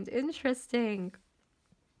mind. Interesting.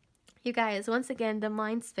 You guys, once again, the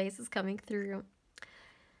mind space is coming through.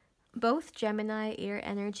 Both Gemini, air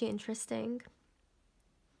energy, interesting.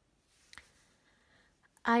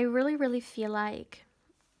 I really, really feel like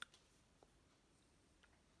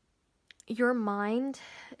your mind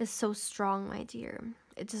is so strong, my dear.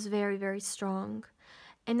 It is very, very strong.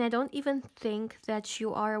 And I don't even think that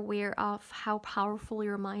you are aware of how powerful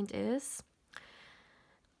your mind is.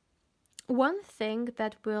 One thing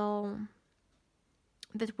that will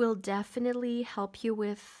definitely help you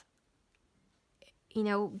with,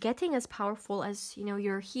 getting as powerful as,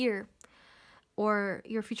 you're here, or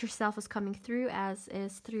your future self is coming through as,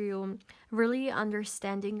 is through really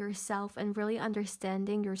understanding yourself and really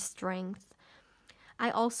understanding your strength.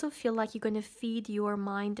 I also feel like you're going to feed your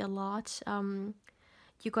mind a lot.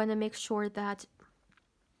 You're going to make sure that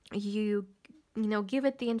you give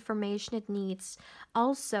it the information it needs.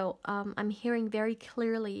 Also, I'm hearing very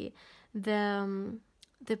clearly the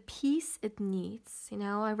peace it needs.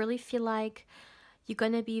 I really feel like you're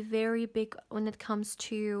gonna be very big when it comes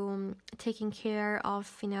to taking care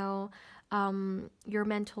of your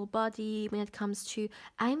mental body. When it comes to,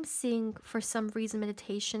 I'm seeing for some reason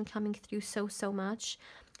meditation coming through so much.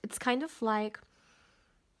 It's kind of like,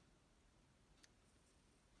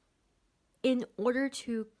 in order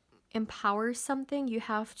to empower something, you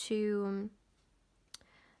have to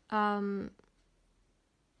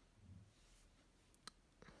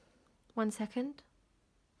one second.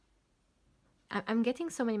 I'm getting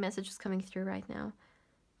so many messages coming through right now.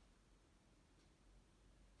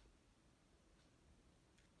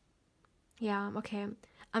 Yeah, okay.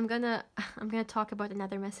 I'm gonna talk about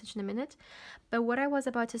another message in a minute. But what I was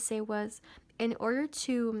about to say was, in order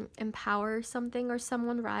to empower something or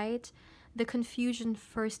someone, right, the confusion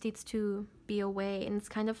first needs to be away. And it's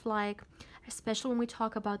kind of like, especially when we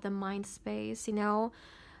talk about the mind space,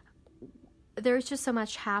 there's just so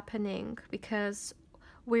much happening because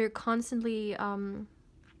we're constantly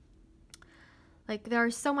like,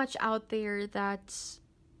 there's so much out there that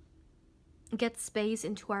gets space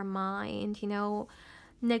into our mind,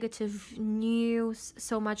 negative news,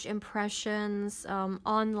 so much impressions,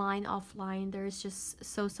 online, offline. There's just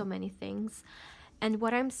so many things. And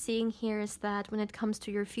what I'm seeing here is that when it comes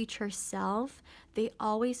to your future self, they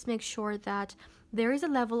always make sure that there is a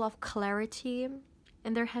level of clarity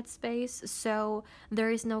in their headspace, so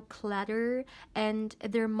there is no clutter and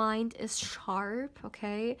their mind is sharp.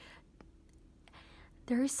 Okay,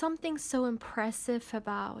 there is something so impressive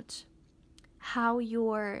about how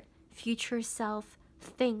your future self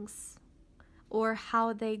thinks or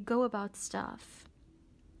how they go about stuff.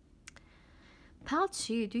 Pal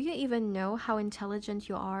 2, do you even know how intelligent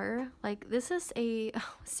you are? Like, this is a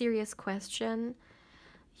serious question.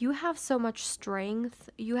 You have so much strength,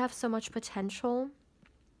 you have so much potential.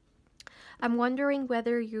 I'm wondering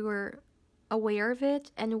whether you're aware of it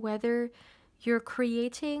and whether you're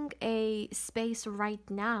creating a space right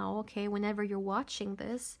now, okay, whenever you're watching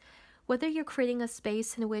this, whether you're creating a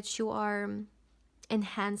space in which you are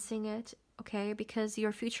enhancing it, okay, because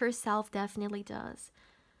your future self definitely does.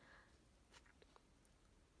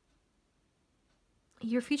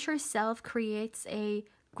 Your future self creates a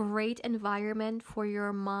great environment for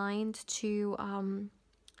your mind to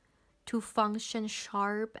function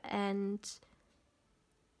sharp, and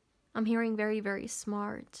I'm hearing very, very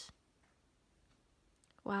smart.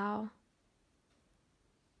 Wow.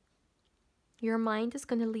 Your mind is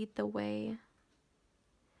going to lead the way.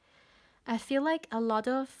 I feel like a lot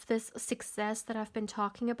of this success that I've been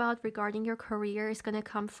talking about regarding your career is going to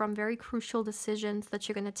come from very crucial decisions that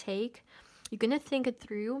you're going to take. You're going to think it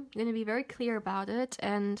through, you're going to be very clear about it,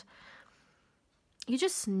 and you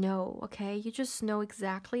just know, okay? You just know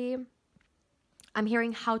exactly. I'm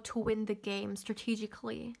hearing how to win the game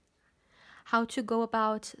strategically, how to go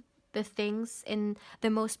about the things in the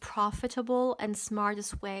most profitable and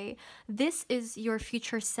smartest way. This is your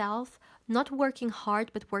future self, not working hard,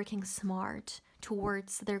 but working smart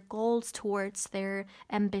towards their goals, towards their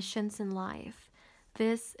ambitions in life.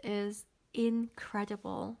 This is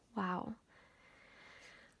incredible. Wow.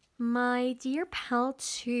 My dear pal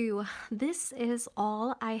 2, this is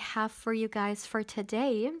all I have for you guys for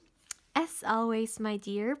today. As always, my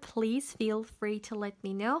dear, please feel free to let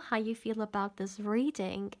me know how you feel about this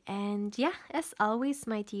reading. And yeah, as always,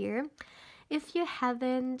 my dear, if you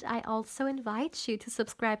haven't, I also invite you to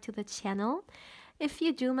subscribe to the channel. If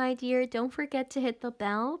you do, my dear, don't forget to hit the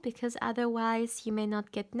bell, because otherwise you may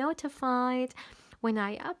not get notified when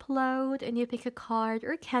I upload a new pick a card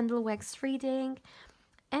or candle wax reading.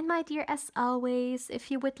 And my dear, as always,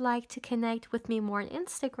 if you would like to connect with me more on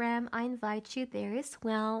Instagram, I invite you there as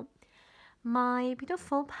well. My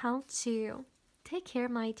beautiful pal 2, take care,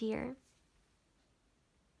 my dear.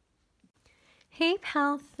 Hey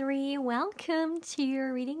pal 3, welcome to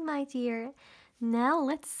your reading, my dear. Now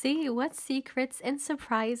let's see what secrets and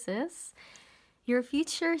surprises your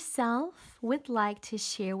future self would like to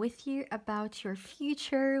share with you about your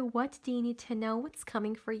future. What do you need to know? What's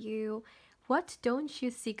coming for you? What don't you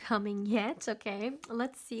see coming yet? Okay,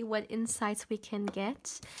 let's see what insights we can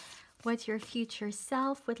get, what your future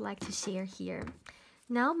self would like to share here.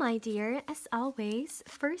 Now, my dear, as always,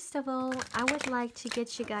 first of all, I would like to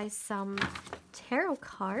get you guys some tarot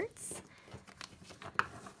cards.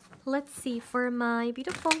 Let's see, for my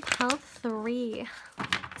beautiful pal 3,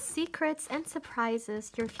 secrets and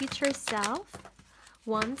surprises your future self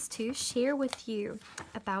wants to share with you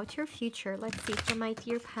about your future. Let's see, for my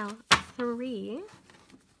dear pal 3.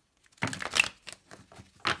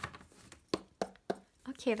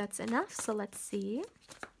 Okay, that's enough, so let's see.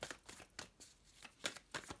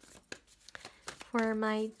 For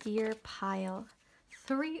my dear pile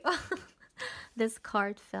 3, this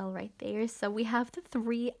card fell right there. So we have the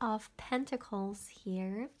 3 of Pentacles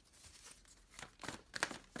here.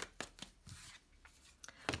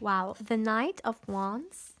 Wow, the Knight of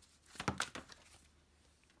Wands.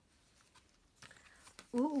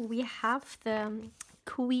 Ooh, we have the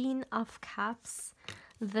Queen of Cups,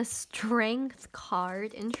 the Strength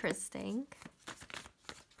card. Interesting.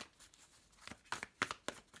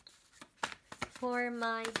 For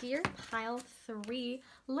my dear pile 3,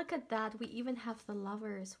 look at that, we even have the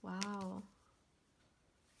Lovers. Wow.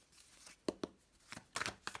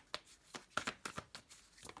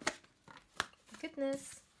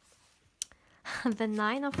 Goodness. The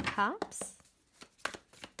 9 of Cups.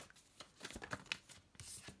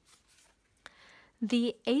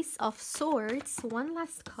 The Ace of Swords. One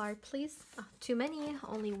last card, please. Oh, too many.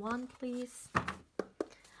 Only one, please.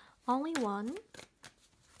 Only one.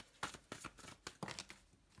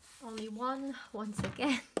 Only one, once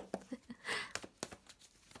again.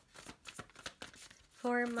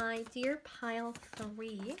 For my dear pile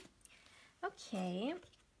 3. Okay.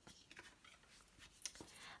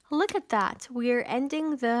 Look at that. We're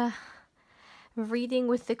ending the reading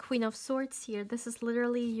with the Queen of Swords here. This is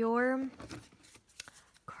literally your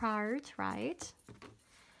card, right?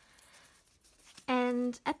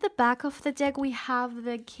 And at the back of the deck, we have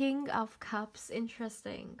the King of Cups.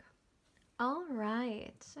 Interesting. All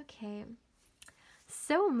right. Okay.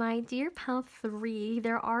 So, my dear pal 3,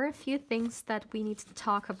 there are a few things that we need to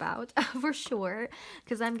talk about for sure,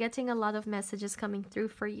 because I'm getting a lot of messages coming through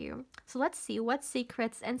for you. So let's see what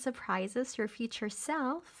secrets and surprises your future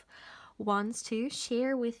self wants to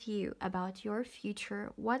share with you about your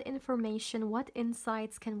future. What information, what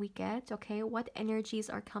insights can we get? Okay, what energies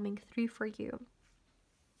are coming through for you?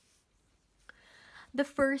 The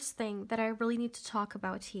first thing that I really need to talk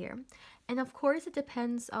about here, and of course it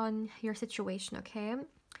depends on your situation, okay?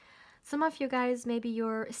 Some of you guys, maybe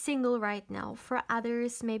you're single right now. For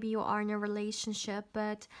others, maybe you are in a relationship,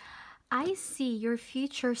 but I see your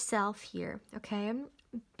future self here, okay?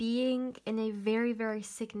 Being in a very, very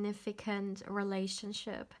significant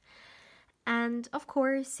relationship. And of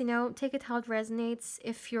course, you know, take it how it resonates.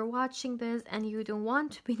 If you're watching this and you don't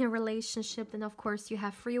want to be in a relationship, then of course you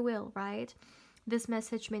have free will, right? This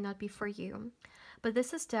message may not be for you, but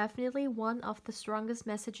this is definitely one of the strongest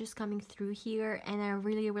messages coming through here, and I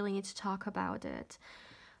really, really need to talk about it.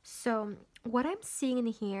 So what I'm seeing in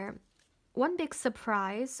here, one big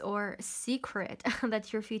surprise or secret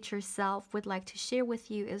that your future self would like to share with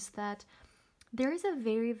you is that there is a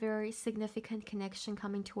very, very significant connection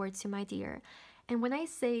coming towards you, my dear. And when I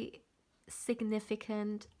say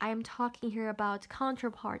significant, I'm talking here about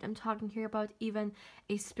counterpart. I'm talking here about even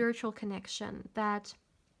a spiritual connection that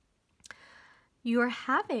you're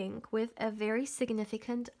having with a very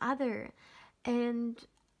significant other. And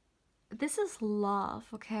this is love,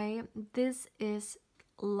 okay? This is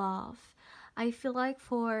love. I feel like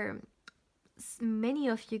for many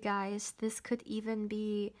of you guys, this could even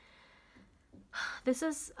be, this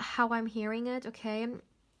is how I'm hearing it, okay?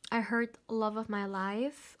 I heard love of my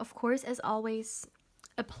life. Of course, as always,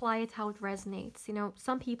 apply it how it resonates. You know,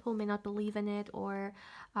 some people may not believe in it, or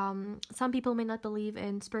some people may not believe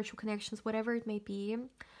in spiritual connections, whatever it may be.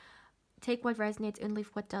 Take what resonates and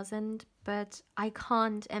leave what doesn't. But I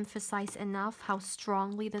can't emphasize enough how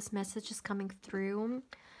strongly this message is coming through.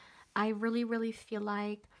 I really, really feel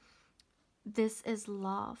like this is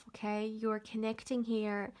love, okay? You're connecting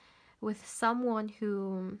here with someone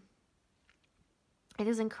who, it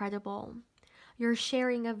is incredible. You're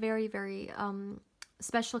sharing a very, very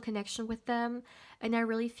special connection with them. And I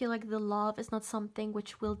really feel like the love is not something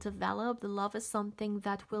which will develop. The love is something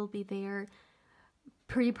that will be there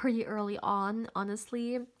pretty early on,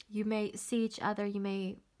 honestly. You may see each other, you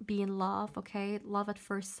may be in love, okay? Love at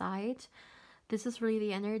first sight. This is really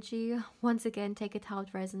the energy. Once again, take it how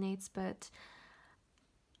it resonates, but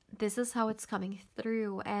this is how it's coming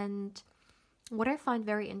through. And what I find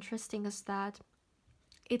very interesting is that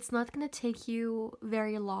it's not going to take you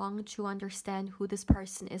very long to understand who this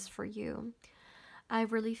person is for you. I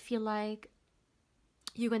really feel like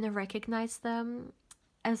you're going to recognize them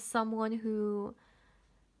as someone who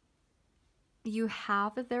you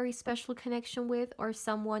have a very special connection with, or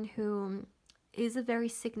someone who is a very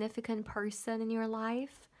significant person in your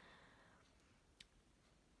life.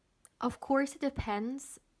 Of course, it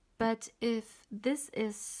depends, but if this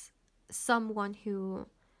is someone who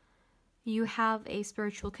you have a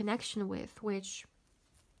spiritual connection with, which,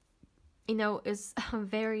 you know, is a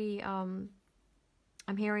very, I'm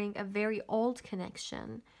hearing a very old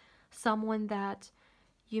connection, someone that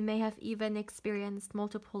you may have even experienced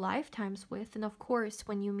multiple lifetimes with. And of course,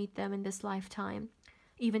 when you meet them in this lifetime,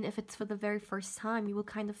 even if it's for the very first time, you will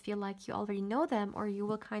kind of feel like you already know them, or you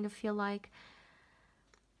will kind of feel like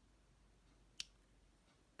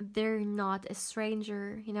they're not a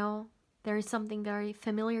stranger, you know? There is something very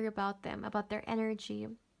familiar about them, about their energy.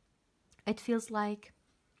 It feels like,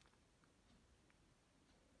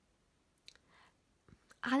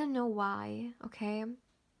 I don't know why, okay?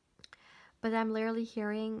 But I'm literally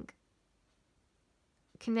hearing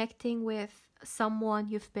connecting with someone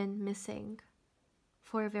you've been missing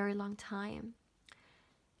for a very long time.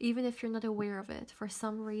 Even if you're not aware of it, for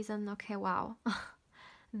some reason, okay, wow.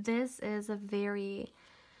 This is a very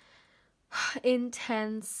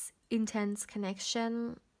intense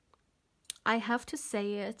connection. I have to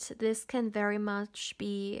say it, this can very much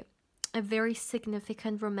be a very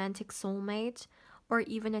significant romantic soulmate, or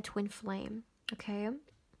even a twin flame, okay?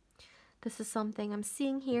 This is something I'm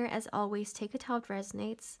seeing here. As always, take it how it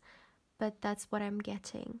resonates, but that's what I'm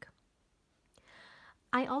getting.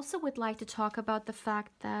 I also would like to talk about the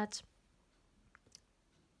fact that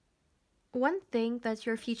one thing that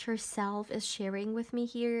your future self is sharing with me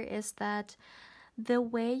here is that the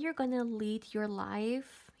way you're gonna lead your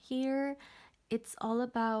life here, it's all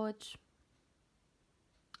about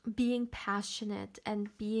being passionate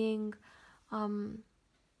and being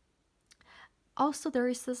also there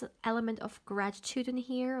is this element of gratitude in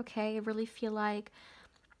here, okay? I really feel like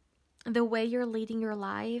the way you're leading your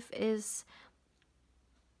life is,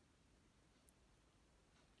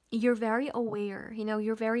 you're very aware, you know,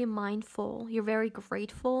 you're very mindful, you're very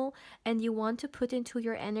grateful, and you want to put into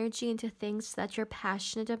your energy into things that you're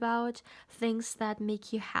passionate about, things that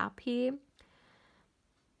make you happy.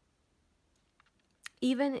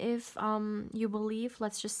 Even if you believe,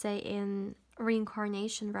 let's just say, in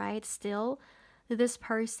reincarnation, right? Still, this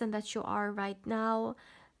person that you are right now,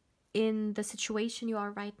 in the situation you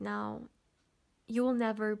are right now, you will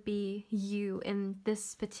never be you in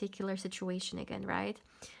this particular situation again, right?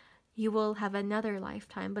 You will have another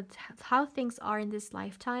lifetime, but how things are in this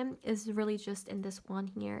lifetime is really just in this one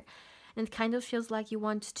here. And it kind of feels like you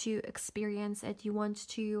want to experience it, you want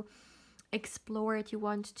to explore it, you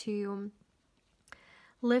want to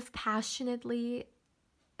live passionately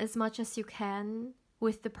as much as you can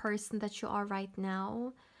with the person that you are right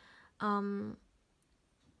now.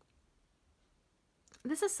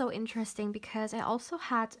 This is so interesting because I also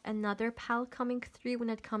had another pal coming through when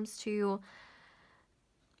it comes to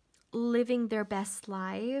living their best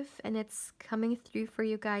life, and it's coming through for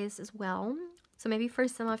you guys as well. So maybe for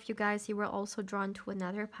some of you guys, you were also drawn to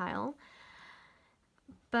another pile.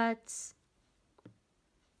 But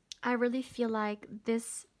I really feel like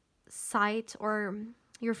this site or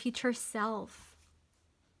your future self,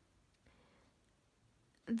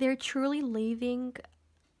 they're truly living,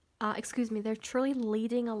 they're truly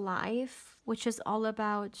leading a life which is all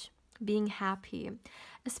about being happy,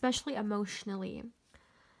 especially emotionally.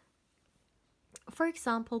 For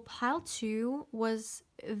example, pile 2 was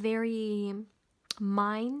very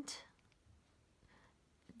mind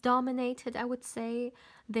dominated, I would say.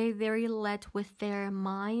 They very led with their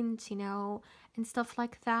mind, and stuff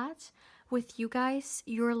like that. With you guys,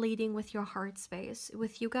 you're leading with your heart space.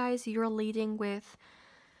 With you guys, you're leading with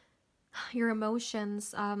your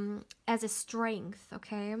emotions as a strength,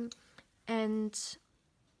 okay? And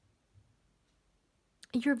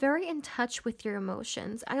you're very in touch with your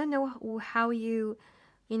emotions. I don't know how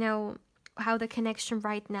how the connection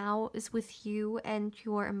right now is with you and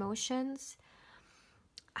your emotions,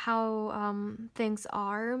 how things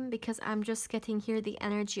are, because I'm just getting here the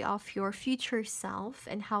energy of your future self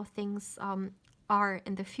and how things are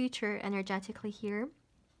in the future energetically here.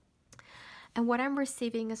 And what I'm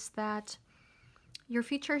receiving is that your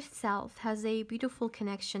future self has a beautiful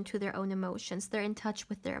connection to their own emotions. They're in touch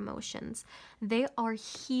with their emotions. They are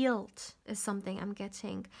healed, is something I'm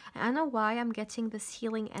getting. And I don't know why I'm getting this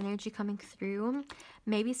healing energy coming through.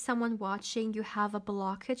 Maybe someone watching, you have a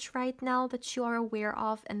blockage right now that you are aware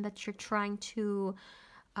of and that you're trying to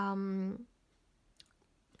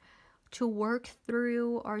work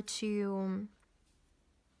through or to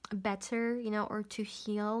better, or to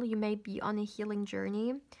heal. You may be on a healing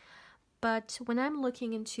journey. But when I'm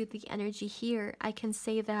looking into the energy here, I can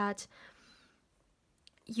say that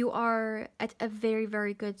you are at a very,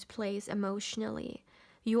 very good place emotionally.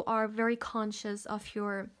 You are very conscious of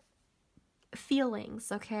your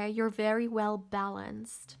feelings, okay? You're very well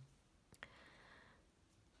balanced.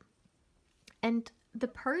 And the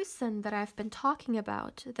person that I've been talking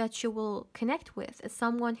about that you will connect with is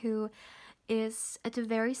someone who is at a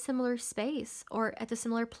very similar space or at a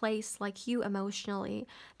similar place like you emotionally.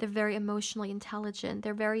 They're very emotionally intelligent.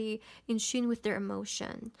 They're very in tune with their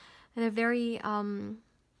emotion. They're very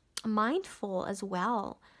mindful as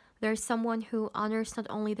well. They're someone who honors not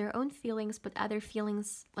only their own feelings but other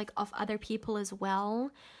feelings like of other people as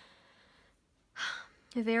well.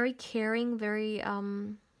 Very caring, very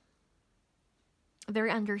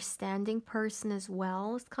understanding person as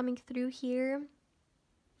well is coming through here.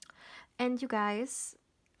 And you guys,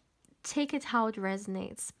 take it how it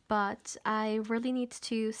resonates, but I really need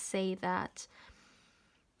to say that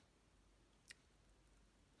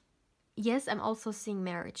yes, I'm also seeing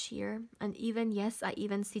marriage here, and yes, I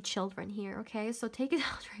even see children here, okay? So take it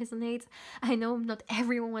how it resonates. I know not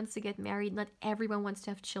everyone wants to get married, not everyone wants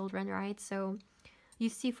to have children, right? So you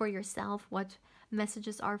see for yourself what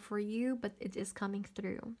messages are for you, but it is coming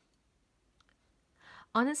through.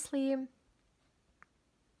 Honestly,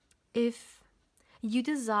 if you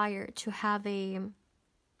desire to have a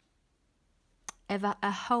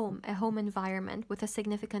home environment with a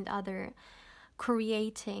significant other,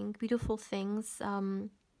 creating beautiful things,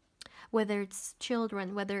 whether it's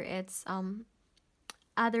children, whether it's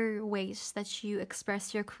other ways that you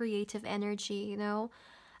express your creative energy,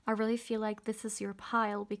 I really feel like this is your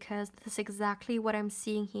pile, because this is exactly what I'm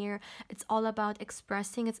seeing here. It's all about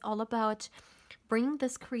expressing, it's all about bringing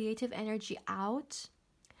this creative energy out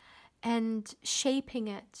and shaping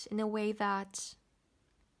it in a way that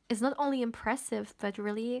is not only impressive but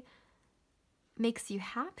really makes you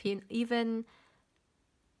happy. And even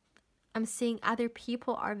I'm seeing other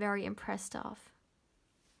people are very impressed of.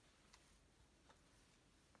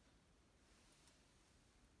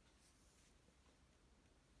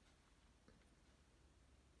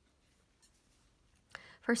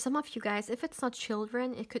 For some of you guys, if it's not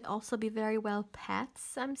children, it could also be very well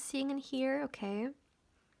pets I'm seeing in here, okay?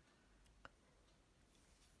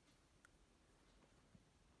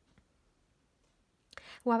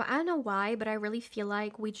 Well, I don't know why, but I really feel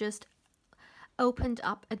like we just opened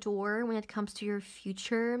up a door when it comes to your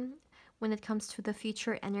future, when it comes to the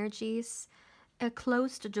future energies. A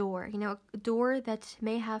closed door, a door that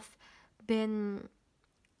may have been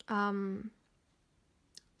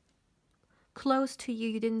close to you,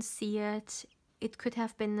 you didn't see it. It could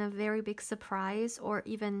have been a very big surprise or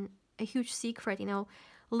even a huge secret,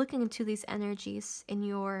 looking into these energies in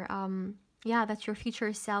your, that your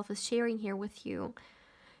future self is sharing here with you.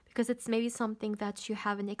 Because it's maybe something that you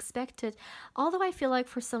haven't expected. Although I feel like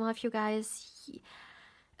for some of you guys,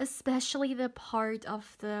 especially the part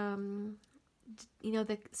of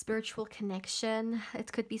the spiritual connection.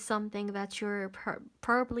 It could be something that you're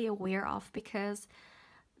probably aware of, because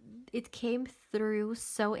it came through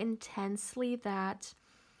so intensely that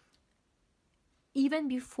even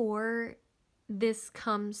before this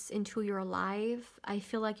comes into your life, I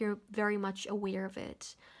feel like you're very much aware of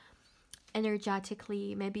it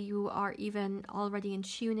energetically. Maybe you are even already in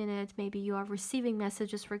tune in it. Maybe you are receiving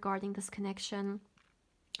messages regarding this connection.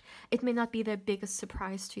 It may not be the biggest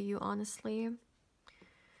surprise to you, honestly.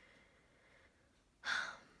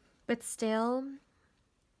 But still,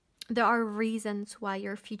 there are reasons why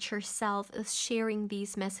your future self is sharing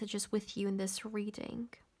these messages with you in this reading,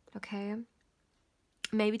 okay?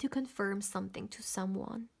 Maybe to confirm something to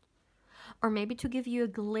someone, or maybe to give you a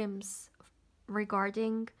glimpse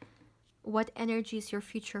regarding what energies your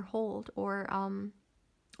future hold, or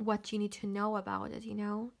what you need to know about it,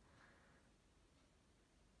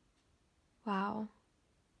 Wow.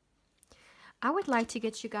 I would like to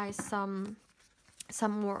get you guys some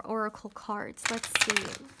more oracle cards. Let's see.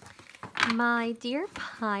 My dear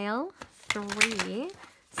pile 3,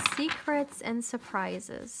 secrets and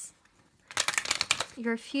surprises.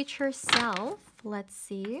 Your future self, let's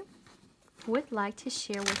see, would like to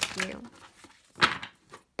share with you.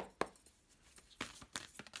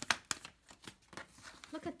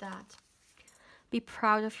 Look at that. Be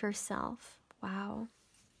proud of yourself. Wow.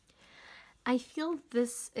 I feel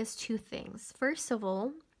this is two things. First of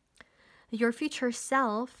all, your future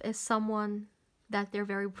self is someone that they're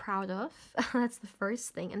very proud of. That's the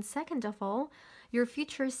first thing. And second of all, your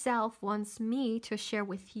future self wants me to share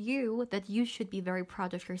with you that you should be very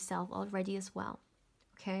proud of yourself already as well.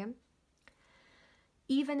 Okay?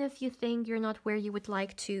 Even if you think you're not where you would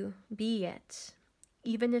like to be yet,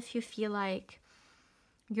 even if you feel like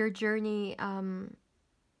your journey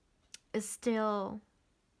is still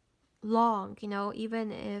long,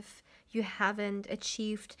 even if you haven't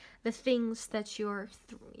achieved the things that you're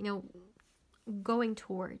going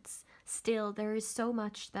towards, still there is so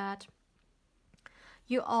much that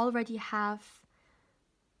you already have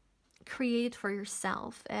created for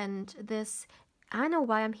yourself. And this, I don't know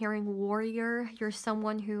why I'm hearing warrior. You're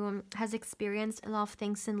someone who has experienced a lot of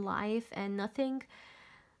things in life and nothing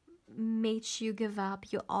made you give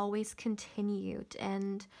up. You always continued,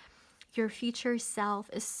 and your future self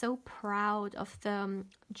is so proud of the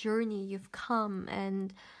journey you've come,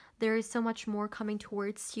 and there is so much more coming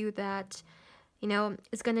towards you that,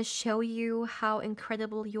 is going to show you how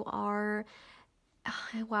incredible you are.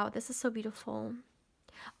 Wow, this is so beautiful.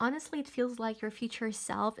 Honestly, it feels like your future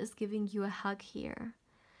self is giving you a hug here.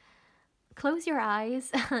 Close your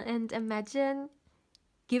eyes and imagine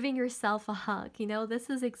giving yourself a hug. This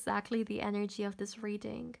is exactly the energy of this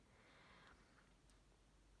reading.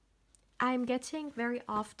 I'm getting very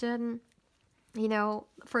often,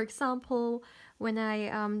 for example, when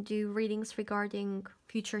I do readings regarding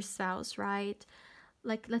future spouse, right?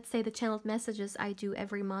 Like, let's say the channeled messages I do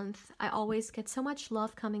every month, I always get so much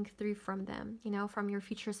love coming through from them, from your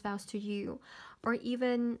future spouse to you. Or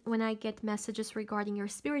even when I get messages regarding your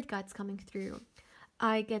spirit guides coming through,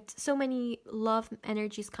 I get so many love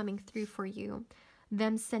energies coming through for you,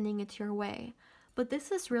 them sending it your way. But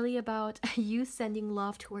this is really about you sending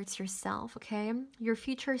love towards yourself, okay? Your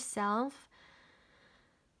future self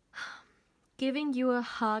giving you a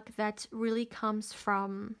hug that really comes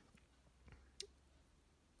from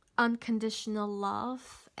unconditional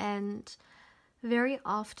love. And very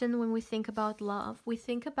often when we think about love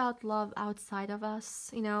outside of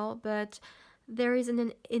us, but there is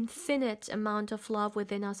an infinite amount of love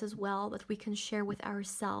within us as well that we can share with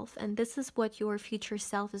ourselves. And this is what your future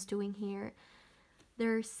self is doing here.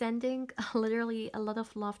 They're sending literally a lot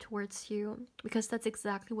of love towards you, because that's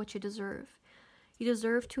exactly what you deserve. You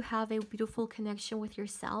deserve to have a beautiful connection with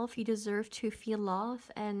yourself. You deserve to feel love,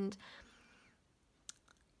 and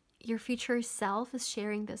your future self is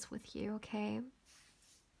sharing this with you, okay?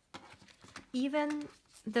 Even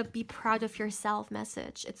the be proud of yourself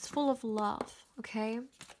message, it's full of love, okay?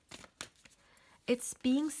 It's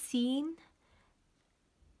being seen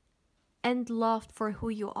and loved for who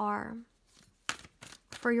you are,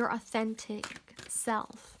 for your authentic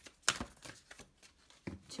self.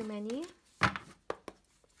 Too many.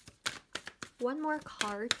 One more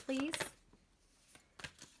card, please.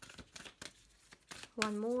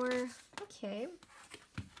 One more. Okay.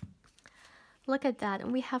 Look at that.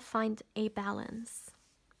 And we have found a balance.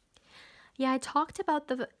 Yeah, I talked about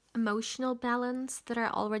the emotional balance that I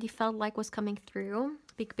already felt like was coming through.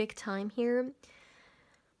 Big time here.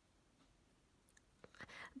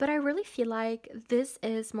 But I really feel like this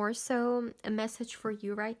is more so a message for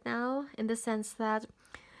you right now, in the sense that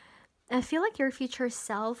I feel like your future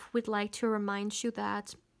self would like to remind you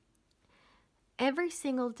that every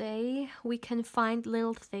single day we can find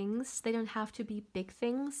little things. They don't have to be big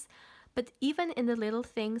things, but even in the little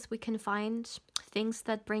things, we can find things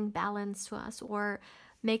that bring balance to us or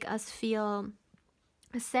make us feel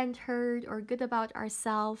centered or good about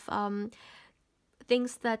ourselves.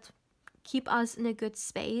 Things that keep us in a good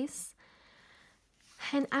space.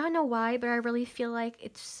 And I don't know why, but I really feel like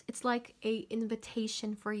it's like a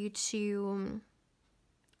invitation for you to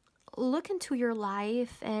look into your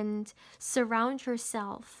life and surround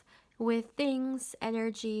yourself with things,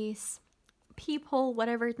 energies, people,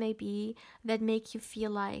 whatever it may be, that make you feel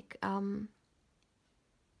like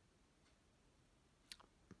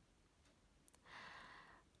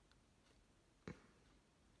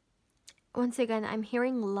once again, I'm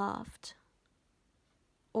hearing loved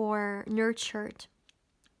or nurtured,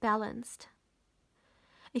 balanced.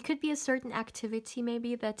 It could be a certain activity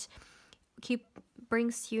maybe that keep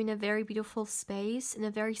brings you in a very beautiful space, in a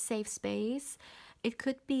very safe space. It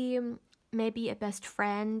could be maybe a best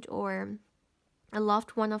friend or a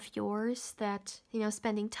loved one of yours that,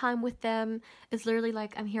 spending time with them is literally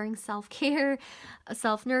like, I'm hearing self-care,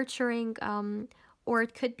 self-nurturing, or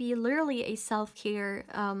it could be literally a self-care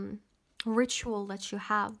ritual that you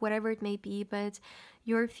have, whatever it may be. But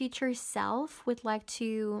your future self would like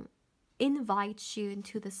to invite you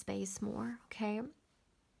into the space more, okay?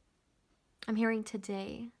 I'm hearing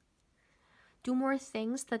today. Do more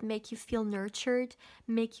things that make you feel nurtured,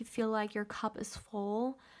 make you feel like your cup is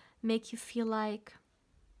full, make you feel like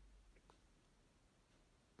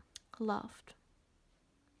loved.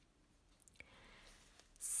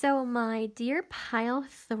 So, my dear pile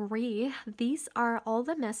 3, these are all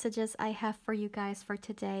the messages I have for you guys for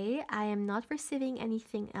today. I am not receiving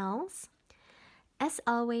anything else. As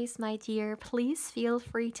always, my dear, please feel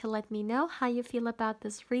free to let me know how you feel about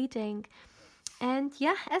this reading. And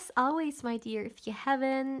yeah, as always, my dear, if you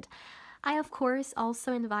haven't, I of course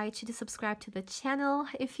also invite you to subscribe to the channel.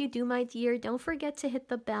 If you do, my dear, don't forget to hit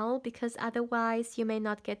the bell, because otherwise you may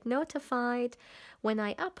not get notified when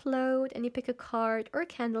I upload any pick a card or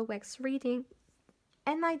candle wax reading.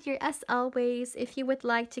 And my dear, as always, if you would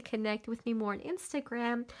like to connect with me more on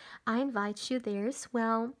Instagram, I invite you there as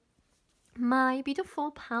well. My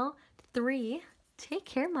beautiful pal 3, take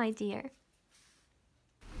care, my dear.